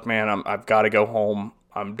said, look, man, I've got to go home.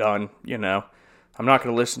 I'm done. I'm not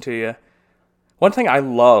going to listen to you. One thing I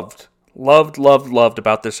loved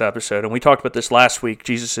about this episode, and we talked about this last week,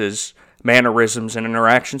 Jesus's mannerisms and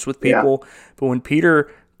interactions with people. Yeah. But when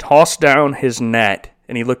Peter tossed down his net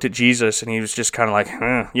and he looked at Jesus and he was just kind of like,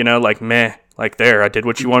 like meh, like there, I did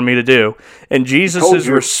what you wanted me to do. And Jesus'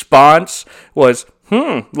 response was,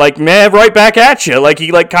 like meh, right back at you. Like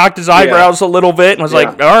he cocked his eyebrows a little bit and was like,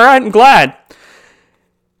 all right, I'm glad.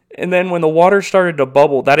 And then when the water started to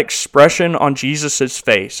bubble, that expression on Jesus'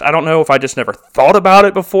 face, I don't know if I just never thought about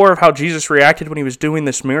it before of how Jesus reacted when he was doing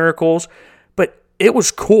this miracles, but it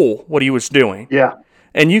was cool what he was doing. Yeah.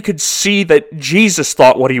 And you could see that Jesus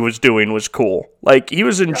thought what he was doing was cool. Like he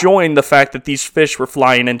was enjoying the fact that these fish were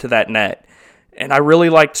flying into that net. And I really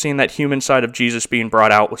liked seeing that human side of Jesus being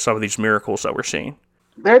brought out with some of these miracles that we're seeing.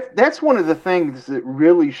 That's one of the things that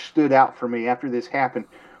really stood out for me after this happened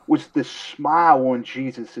was the smile on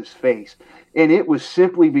Jesus' face. And it was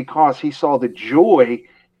simply because he saw the joy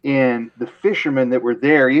in the fishermen that were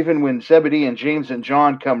there, even when Zebedee and James and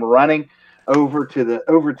John come running over to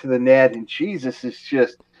the net, and Jesus is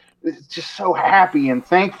just so happy and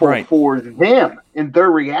thankful for them and their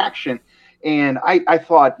reaction. And I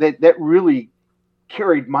thought that really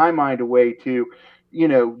carried my mind away to,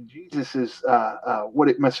 Jesus is what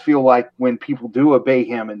it must feel like when people do obey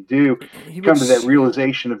him and do come to that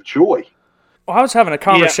realization of joy. Well, I was having a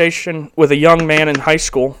conversation with a young man in high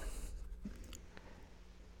school,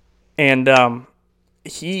 and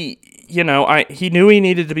he knew he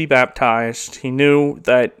needed to be baptized. He knew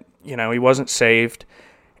that he wasn't saved,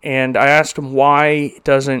 and I asked him why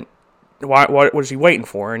what was he waiting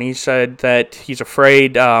for, and he said that he's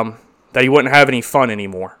afraid that he wouldn't have any fun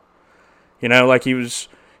anymore. Like he was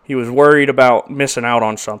worried about missing out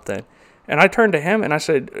on something. And I turned to him and I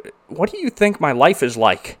said, "What do you think my life is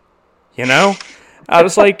like?" I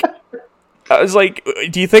was like,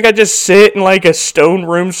 "Do you think I just sit in like a stone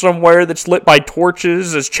room somewhere that's lit by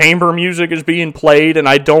torches as chamber music is being played and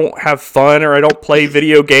I don't have fun, or I don't play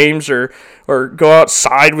video games or go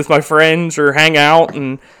outside with my friends or hang out?"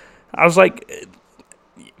 And I was like,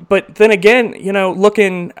 but then again,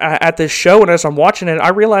 looking at this show and as I'm watching it, I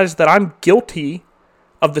realized that I'm guilty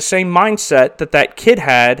of the same mindset that kid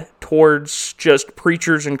had towards just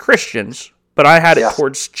preachers and Christians, but I had it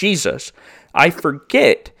towards Jesus. I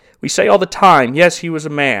forget. We say all the time, yes, he was a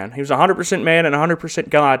man. He was 100% man and 100%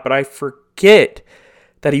 God, but I forget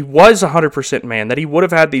that he was 100% man, that he would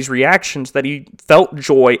have had these reactions, that he felt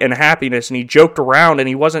joy and happiness, and he joked around, and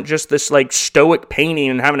he wasn't just this like stoic painting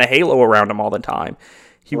and having a halo around him all the time.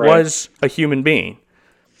 He was a human being.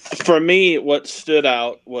 For me, what stood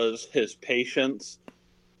out was his patience.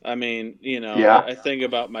 I mean, I think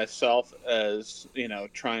about myself as,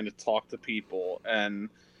 trying to talk to people. And,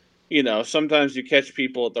 sometimes you catch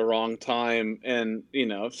people at the wrong time. And,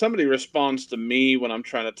 if somebody responds to me when I'm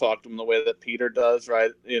trying to talk to them the way that Peter does,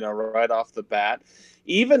 right off the bat,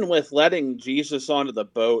 even with letting Jesus onto the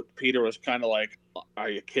boat, Peter was kind of like, "Are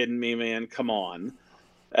you kidding me, man? Come on."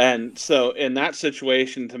 And so in that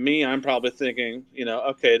situation, to me, I'm probably thinking,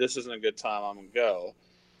 okay, this isn't a good time. I'm going to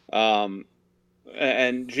go.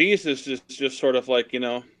 And Jesus is just sort of like,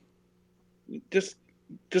 just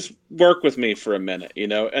work with me for a minute,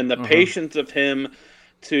 and the patience of him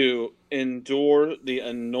to endure the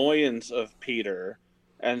annoyance of Peter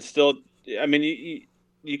and still, I mean,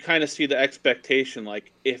 you kind of see the expectation,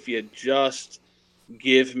 like, if you just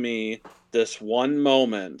give me this one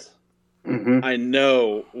moment, I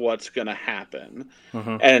know what's going to happen.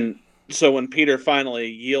 And so when Peter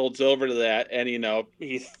finally yields over to that and,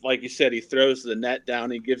 he, like you said, he throws the net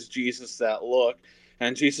down, he gives Jesus that look,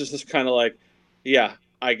 and Jesus is kind of like, yeah,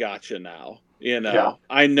 I got you now.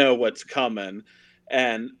 I know what's coming.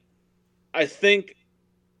 And I think,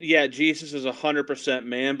 Jesus is 100%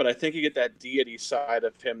 man, but I think you get that deity side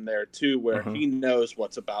of him there too, where he knows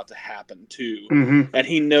what's about to happen too. And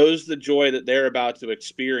he knows the joy that they're about to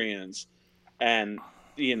experience. And,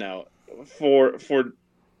 for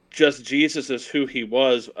just Jesus as who he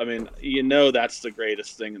was, I mean, that's the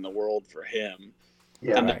greatest thing in the world for him.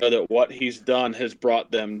 To know that what he's done has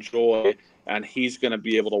brought them joy, and he's going to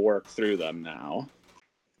be able to work through them now.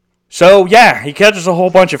 So, he catches a whole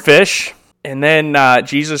bunch of fish, and then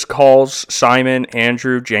Jesus calls Simon,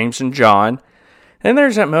 Andrew, James, and John, And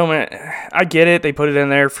there's that moment, I get it, they put it in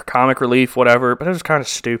there for comic relief, whatever, but it was kind of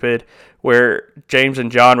stupid, where James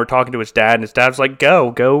and John were talking to his dad, and his dad's like,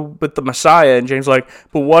 go with the Messiah, and James like,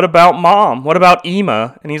 but what about Mom? What about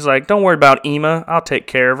Ema? And he's like, don't worry about Ema, I'll take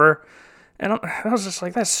care of her. And I was just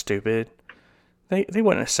like, that's stupid. They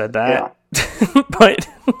wouldn't have said that. Yeah. But...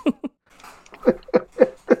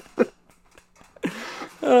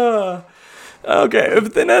 okay,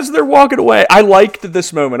 but then as they're walking away, I liked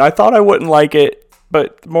this moment. I thought I wouldn't like it,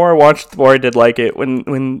 but the more I watched, the more I did like it.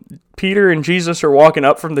 When Peter and Jesus are walking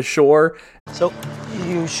up from the shore. So,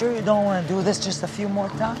 you sure you don't want to do this just a few more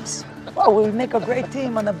times? Well, we'll make a great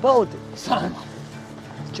team on the boat. Son,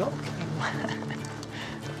 joking.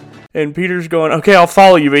 And Peter's going, okay, I'll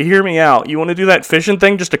follow you, but hear me out. You want to do that fishing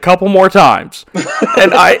thing just a couple more times?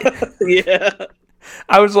 And I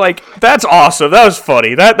was like, that's awesome. That was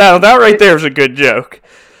funny. That right there is a good joke.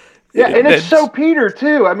 Yeah, and it's so Peter,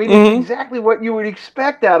 too. I mean, it's exactly what you would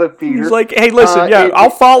expect out of Peter. He's like, hey, listen, I'll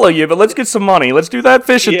follow you, but let's get some money. Let's do that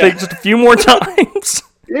fishing thing just a few more times.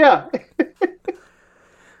 Yeah.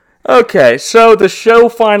 Okay, so the show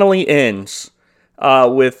finally ends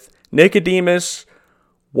with Nicodemus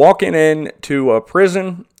walking into a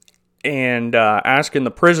prison and asking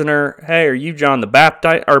the prisoner, hey, are you John the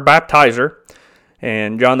Baptizer?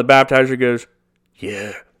 And John the Baptizer goes,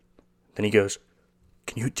 yeah. Then he goes,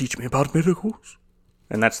 can you teach me about miracles?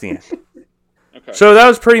 And that's the end. Okay. So that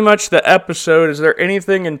was pretty much the episode. Is there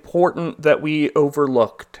anything important that we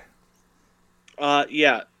overlooked?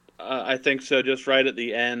 I think so. Just right at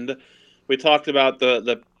the end, we talked about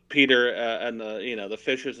the Peter and the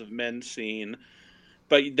fishers of men scene,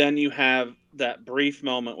 but then you have that brief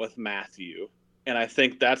moment with Matthew. And I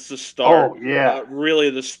think that's the start. Oh, yeah. Really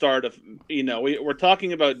the start of, we're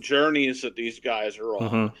talking about journeys that these guys are on.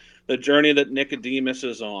 Mm-hmm. The journey that Nicodemus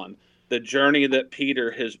is on. The journey that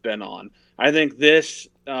Peter has been on. I think this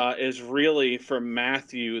is really, for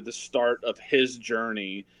Matthew, the start of his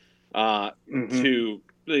journey to,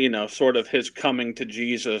 sort of his coming to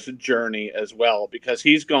Jesus journey as well. Because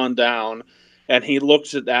he's gone down and he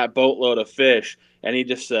looks at that boatload of fish and he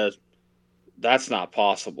just says, that's not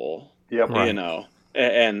possible. Yep. Right.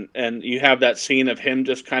 And you have that scene of him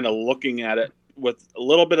just kind of looking at it with a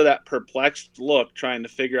little bit of that perplexed look, trying to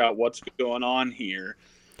figure out what's going on here.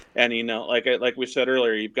 And, like we said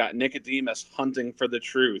earlier, you've got Nicodemus hunting for the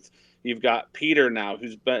truth. You've got Peter now,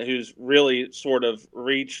 who's really sort of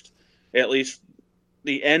reached at least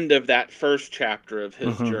the end of that first chapter of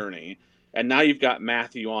his journey. And now you've got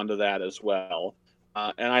Matthew onto that as well.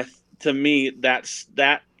 To me,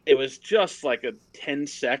 it was just like a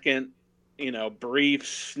 10-second,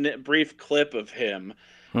 brief clip of him,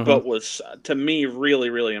 but was, to me, really,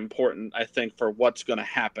 really important, I think, for what's going to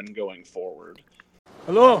happen going forward.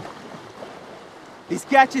 Hello. This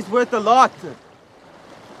catch is worth a lot.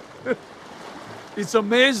 It's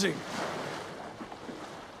amazing.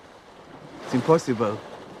 It's impossible.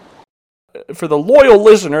 For the loyal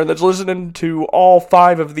listener that's listening to all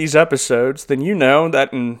 5 of these episodes, then you know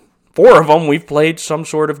that in 4 of them we've played some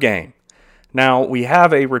sort of game. Now, we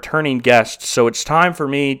have a returning guest, so it's time for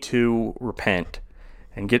me to repent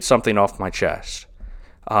and get something off my chest.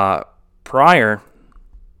 Prior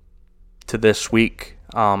to this week,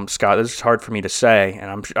 Scott, this is hard for me to say,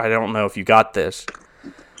 and I don't know if you got this,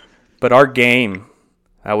 but our game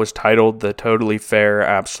that was titled the Totally Fair,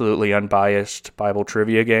 Absolutely Unbiased Bible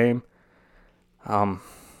Trivia Game,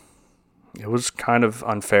 it was kind of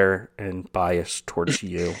unfair and biased towards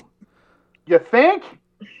you. You think?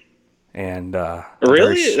 And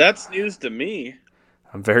really? That's news to me.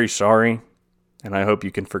 I'm very sorry, and I hope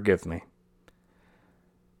you can forgive me.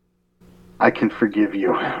 I can forgive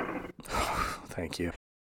you. Thank you.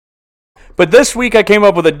 But this week I came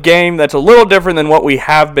up with a game that's a little different than what we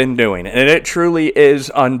have been doing, and it truly is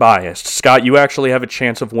unbiased. Scott, you actually have a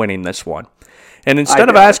chance of winning this one. And instead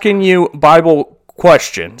of asking you Bible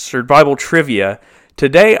questions or Bible trivia,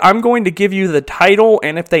 today I'm going to give you the title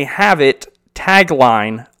and, if they have it,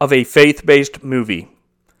 tagline of a faith-based movie.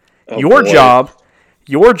 Your job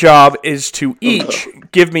is to each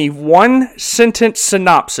give me 1-sentence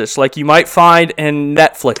synopsis, like you might find in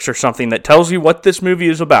Netflix or something, that tells you what this movie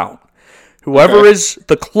is about. Whoever is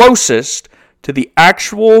the closest to the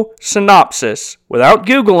actual synopsis, without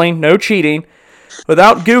Googling, no cheating,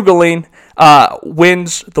 without Googling,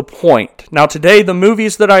 wins the point. Now today, the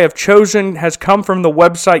movies that I have chosen has come from the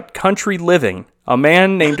website Country Living. A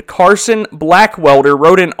man named Carson Blackwelder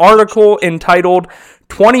wrote an article entitled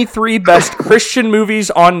 23 Best Christian Movies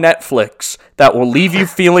on Netflix that will leave you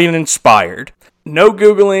feeling inspired. No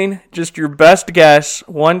Googling, just your best guess,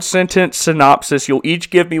 1-sentence synopsis. You'll each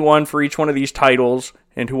give me one for each one of these titles,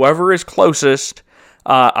 and whoever is closest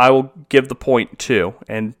I will give the point to.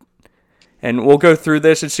 And we'll go through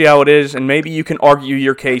this and see how it is, and maybe you can argue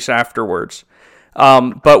your case afterwards.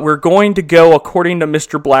 But we're going to go according to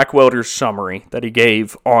Mr. Blackwelder's summary that he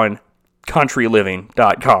gave on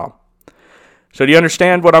countryliving.com. So do you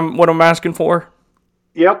understand what I'm asking for?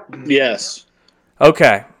 Yep. Yes.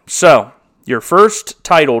 Okay, so your first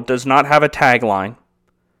title does not have a tagline,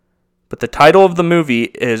 but the title of the movie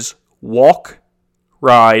is Walk,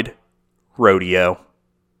 Ride, Rodeo.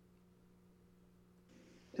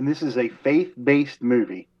 And this is a faith-based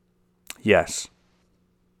movie. Yes.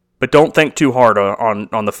 But don't think too hard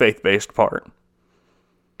on the faith-based part.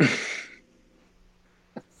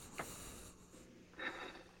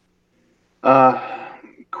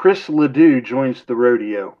 Chris Ledoux joins the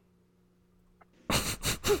rodeo.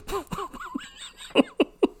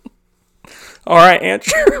 All right,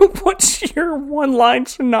 Andrew, what's your one-line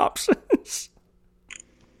synopsis?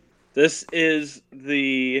 This is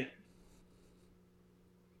the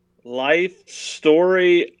life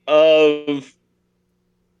story of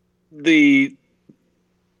the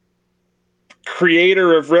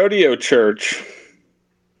creator of Rodeo Church.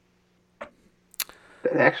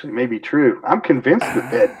 That actually may be true. I'm convinced of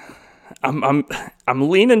that. I'm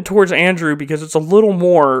leaning towards Andrew because it's a little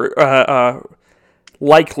more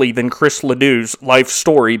likely than Chris Ledoux's life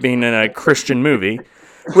story being in a Christian movie.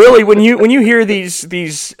 Really, when you hear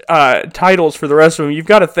these titles for the rest of them, you've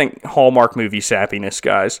got to think Hallmark movie sappiness,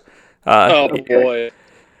 guys. Oh boy!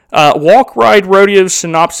 Walk, Ride, Rodeo's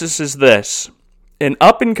synopsis is this. An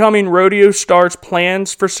up-and-coming rodeo star's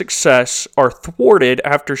plans for success are thwarted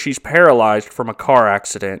after she's paralyzed from a car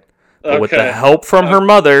accident. But with the help from her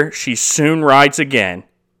mother, she soon rides again.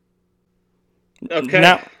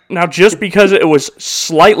 Okay. Now, just because it was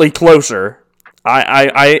slightly closer,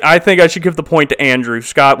 I think I should give the point to Andrew.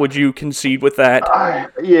 Scott, would you concede with that?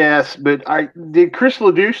 Yes, but did Chris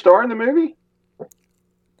Ledoux star in the movie?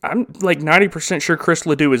 I'm like 90% sure Chris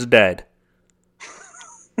Ledoux is dead.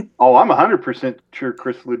 Oh, I'm 100% sure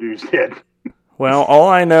Chris Ledoux's dead. Well, all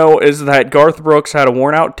I know is that Garth Brooks had a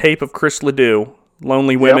worn-out tape of Chris Ledoux.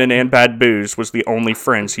 Lonely Women and Bad Booze was the only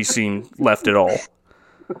friends he seen left at all.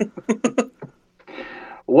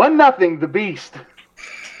 1-0, The Beast.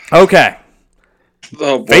 Okay.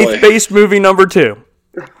 Oh, boy. Faith-based movie number 2.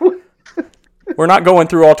 We're not going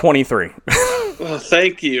through all 23. Oh,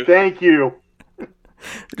 thank you. Thank you.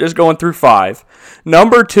 Just going through 5.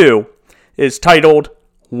 Number 2 is titled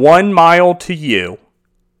 1 Mile to You.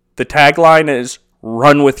 The tagline is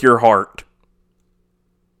Run with Your Heart.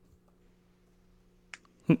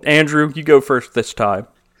 Andrew, you go first this time.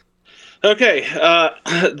 Okay,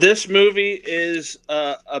 this movie is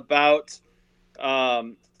about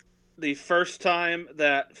the first time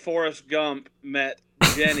that Forrest Gump met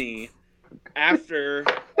Jenny after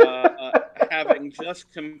having just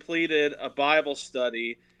completed a Bible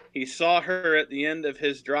study. He saw her at the end of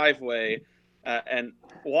his driveway and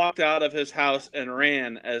walked out of his house and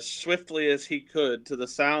ran as swiftly as he could to the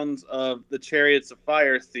sounds of the Chariots of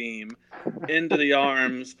Fire theme into the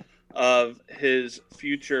arms of his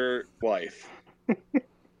future wife.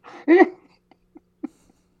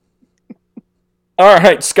 All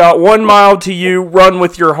right, Scott, 1 Mile to You, Run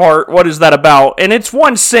with Your Heart. What is that about? And it's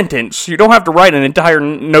one sentence. You don't have to write an entire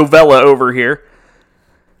novella over here.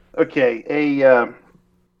 Okay,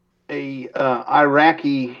 a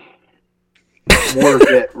Iraqi war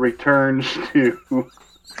vet returns to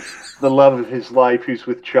the love of his life, who's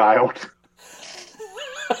with child.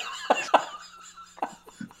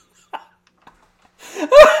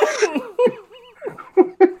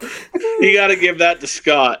 You got to give that to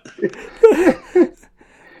Scott.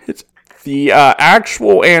 The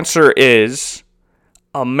actual answer is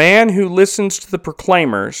a man who listens to the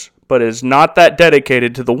proclaimers but is not that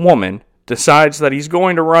dedicated to the woman decides that he's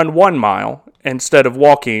going to run 1 mile instead of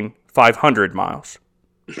walking 500 miles.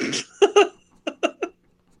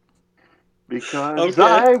 Because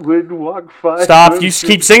I would walk 500. Stop. You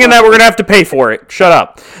keep singing that, we're going to have to pay for it. Shut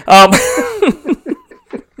up.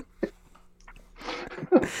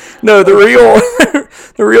 No, the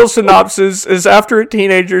real synopsis is after a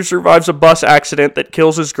teenager survives a bus accident that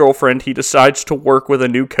kills his girlfriend, he decides to work with a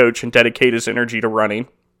new coach and dedicate his energy to running.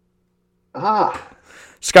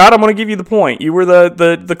 Scott, I'm going to give you the point. You were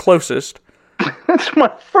the closest. That's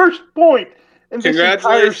my first point in this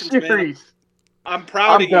entire series. Man. I'm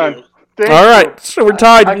proud of you. All right, so we're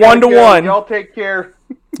tied 1-1. Y'all take care.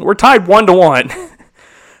 We're tied 1-1.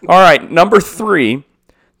 All right, number 3.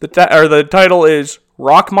 The title is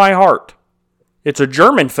Rock My Heart. It's a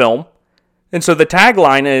German film, and so the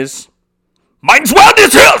tagline is Mein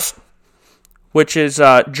Wildesherz, which is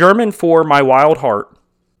German for My Wild Heart.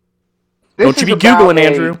 Don't you be Googling,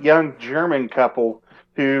 Andrew. A young German couple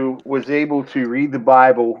who was able to read the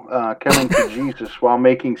Bible coming to Jesus while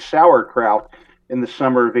making sauerkraut in the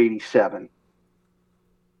summer of '87.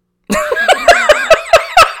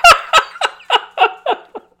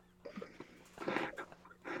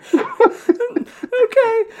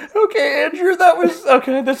 Okay, Andrew, that was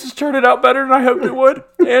okay. This is turning out better than I hoped it would.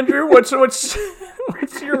 Andrew, what's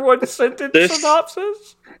your one sentence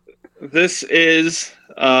synopsis? This is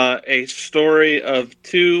a story of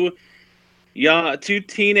two German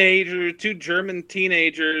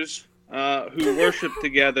teenagers who worship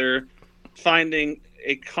together, finding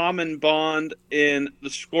a common bond in the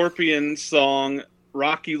Scorpion song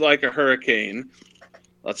 "Rock You Like a Hurricane."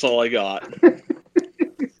 That's all I got.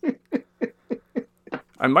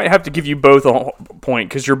 I might have to give you both a point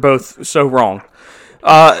because you're both so wrong.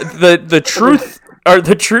 The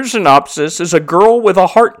true synopsis is: a girl with a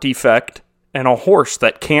heart defect and a horse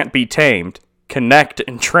that can't be tamed connect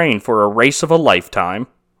and train for a race of a lifetime.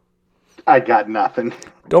 I got nothing.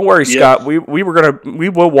 Don't worry, Scott. We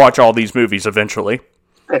will watch all these movies eventually.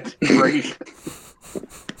 That's great.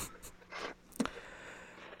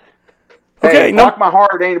 Okay, hey, knock my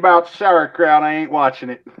heart ain't about sauerkraut. I ain't watching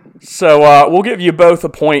it. So we'll give you both a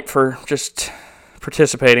point for just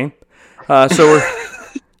participating. So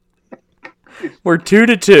we're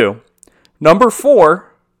 2-2. Number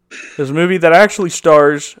 4 is a movie that actually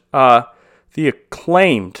stars the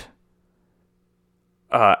acclaimed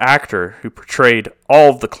actor who portrayed all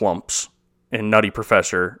of the Clumps in Nutty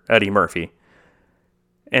Professor, Eddie Murphy.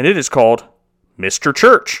 And it is called Mr.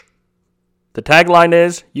 Church. The tagline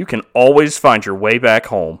is, you can always find your way back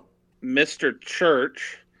home. Mr.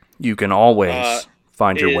 Church. You can always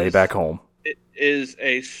find your way back home. It is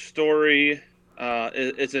a story,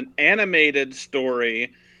 it's an animated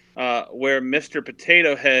story where Mr.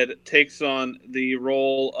 Potato Head takes on the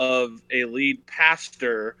role of a lead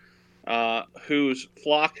pastor whose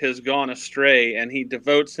flock has gone astray, and he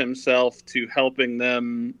devotes himself to helping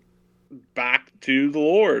them back to the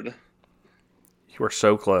Lord. You are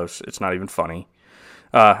so close. It's not even funny.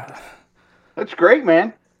 That's great,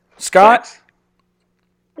 man. Scott?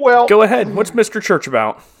 Well, go ahead. What's Mr. Church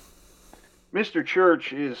about? Mr.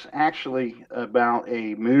 Church is actually about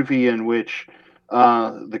a movie in which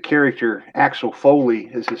the character Axel Foley,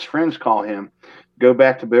 as his friends call him, go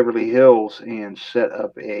back to Beverly Hills and set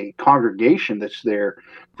up a congregation that's there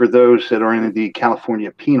for those that are in the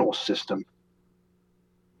California penal system.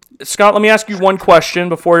 Scott, let me ask you one question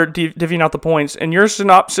before divvying out the points. In your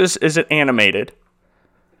synopsis, is it animated?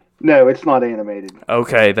 No, it's not animated.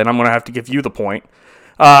 Okay, then I'm going to have to give you the point.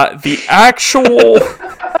 The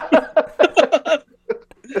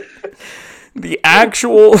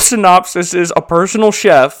actual synopsis is: a personal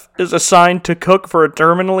chef is assigned to cook for a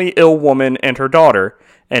terminally ill woman and her daughter,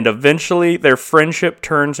 and eventually their friendship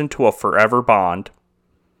turns into a forever bond.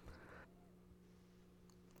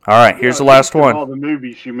 All right, here's the last one. All the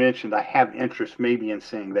movies you mentioned, I have interest maybe in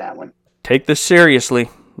seeing that one. Take this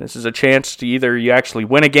seriously. This is a chance to either you actually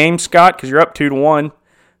win a game, Scott, because you're up 2-1,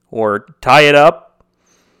 or tie it up.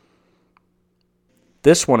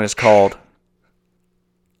 This one is called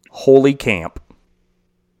Holy Camp.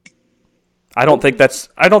 I don't think that's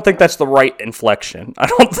the right inflection. I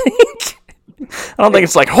don't think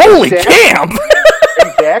it's like Holy Camp.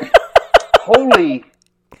 Exactly. Holy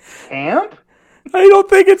Camp? I don't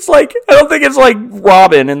think it's like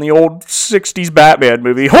Robin in the old 60s Batman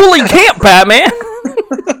movie. Holy Camp, Batman!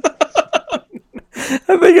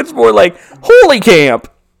 I think it's more like Holy Camp.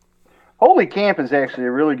 Holy Camp is actually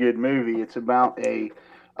a really good movie. It's about a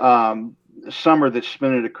summer that's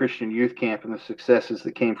spent at a Christian youth camp and the successes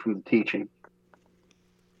that came from the teaching.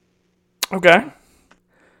 Okay.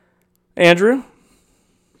 Andrew?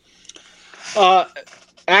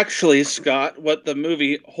 Actually, Scott, what the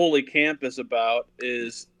movie Holy Camp is about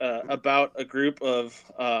a group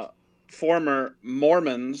of former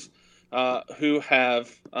Mormons who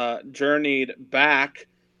have journeyed back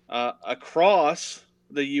across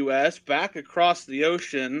the U.S., back across the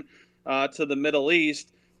ocean to the Middle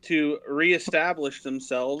East to reestablish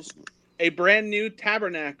themselves a brand new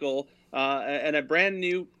tabernacle and a brand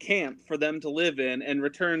new camp for them to live in and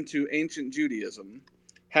return to ancient Judaism,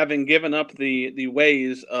 having given up the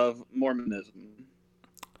ways of Mormonism.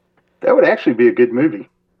 That would actually be a good movie.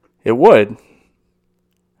 It would.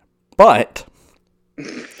 But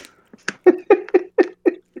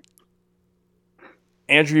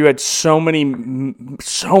Andrew, you had so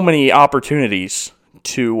many opportunities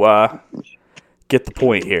to get the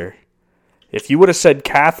point here. If you would have said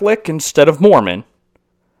Catholic instead of Mormon,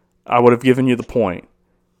 I would have given you the point.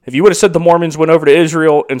 If you would have said the Mormons went over to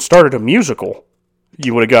Israel and started a musical,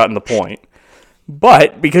 you would have gotten the point.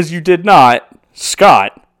 But because you did not,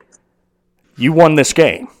 Scott, you won this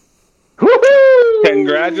game. Woo-hoo!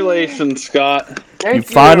 Congratulations, Scott. You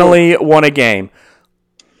finally won a game.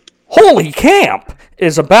 Holy Camp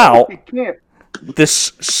is about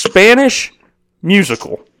this Spanish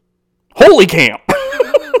musical. Holy Camp.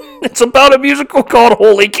 It's about a musical called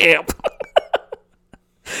Holy Camp.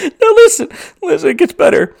 Now listen, it gets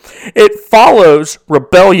better. It follows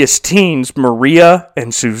rebellious teens Maria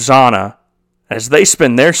and Susanna as they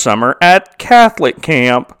spend their summer at Catholic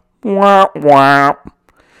camp. Wah, wah.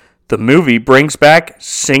 The movie brings back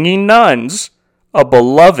singing nuns, a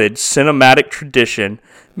beloved cinematic tradition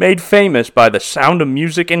made famous by The Sound of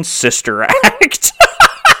Music and Sister Act.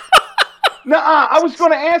 I was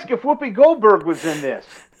going to ask if Whoopi Goldberg was in this.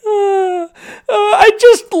 I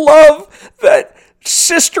just love that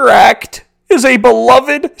Sister Act is a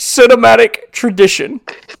beloved cinematic tradition.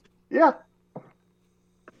 Yeah.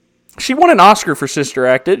 She won an Oscar for Sister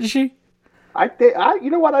Act, didn't she? You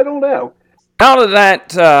know what? I don't know. Now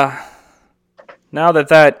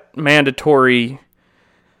that mandatory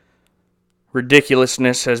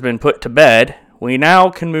ridiculousness has been put to bed, we now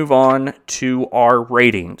can move on to our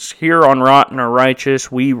ratings. Here on Rotten or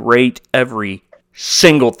Righteous, we rate every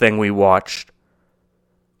single thing we watched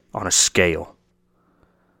on a scale.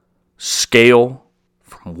 Scale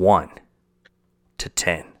from 1 to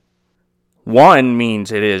 10. 1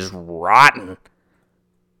 means it is rotten.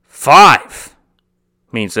 5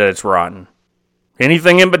 means that it's rotten.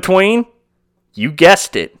 Anything in between, you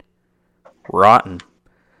guessed it, rotten.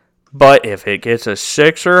 But if it gets a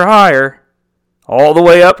 6 or higher, all the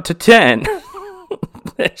way up to 10,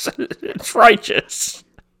 it's righteous.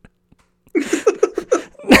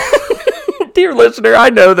 Dear listener, I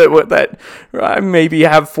know that I maybe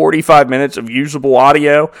have 45 minutes of usable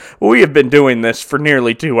audio. We have been doing this for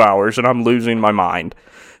nearly 2 hours, and I'm losing my mind.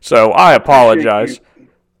 So I apologize.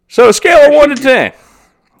 So a scale of 1 to 10.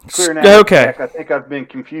 Clear now, okay. Jack. I think I've been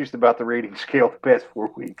confused about the rating scale the past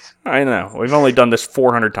 4 weeks. I know. We've only done this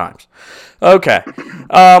 400 times. Okay.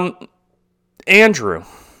 Andrew,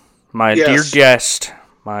 my dear guest,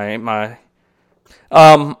 what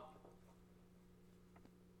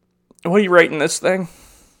are you rating this thing?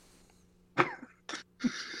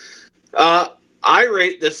 I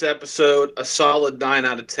rate this episode a solid 9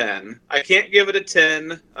 out of 10. I can't give it a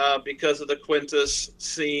 10 because of the Quintus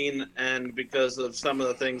scene and because of some of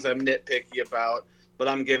the things I'm nitpicky about, but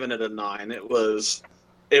I'm giving it a 9. It was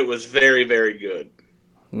very, very good.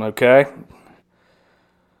 Okay.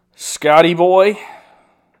 Scotty boy?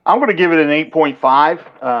 I'm going to give it an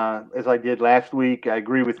 8.5, as I did last week. I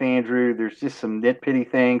agree with Andrew. There's just some nitpicky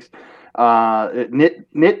things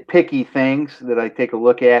that I take a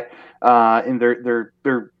look at, and they're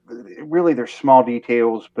small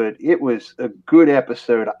details, but it was a good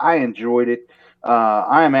episode. I enjoyed it.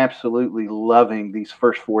 I am absolutely loving these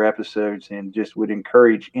first 4 episodes, and just would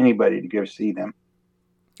encourage anybody to go see them.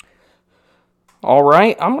 All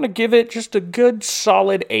right, I'm going to give it just a good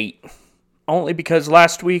solid 8. Only because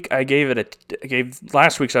last week I gave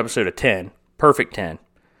last week's episode a 10, perfect 10,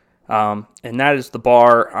 and that is the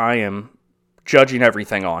bar I am judging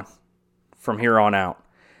everything on from here on out.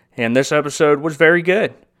 And this episode was very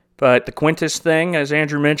good, but the Quintus thing, as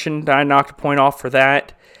Andrew mentioned, I knocked a point off for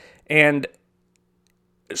that, and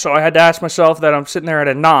so I had to ask myself that I'm sitting there at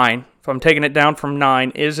a 9. If I'm taking it down from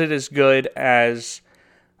 9, is it as good as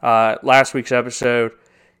last week's episode?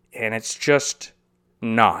 And it's just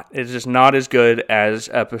not. It's just not as good as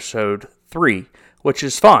episode 3, which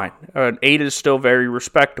is fine. An 8 is still very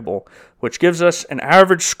respectable, which gives us an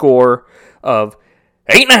average score of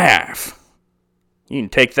 8.5. You can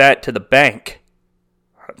take that to the bank.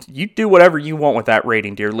 You do whatever you want with that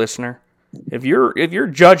rating, dear listener. If you're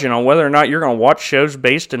judging on whether or not you're going to watch shows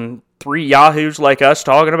based in 3 yahoos like us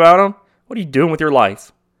talking about them, what are you doing with your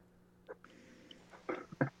life?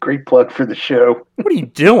 Great plug for the show. What are you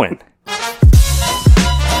doing?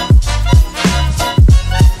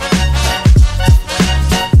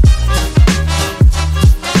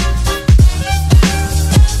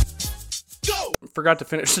 Forgot to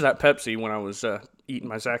finish that Pepsi when I was eating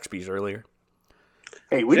my Zaxby's earlier.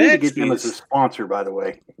 Hey, we need to get them as a sponsor, by the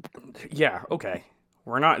way. Yeah, okay.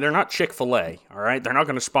 They're not Chick-fil-A, all right? They're not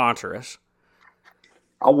going to sponsor us.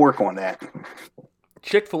 I'll work on that.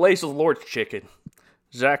 Chick-fil-A's the Lord's chicken.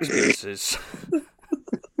 Zaxby's is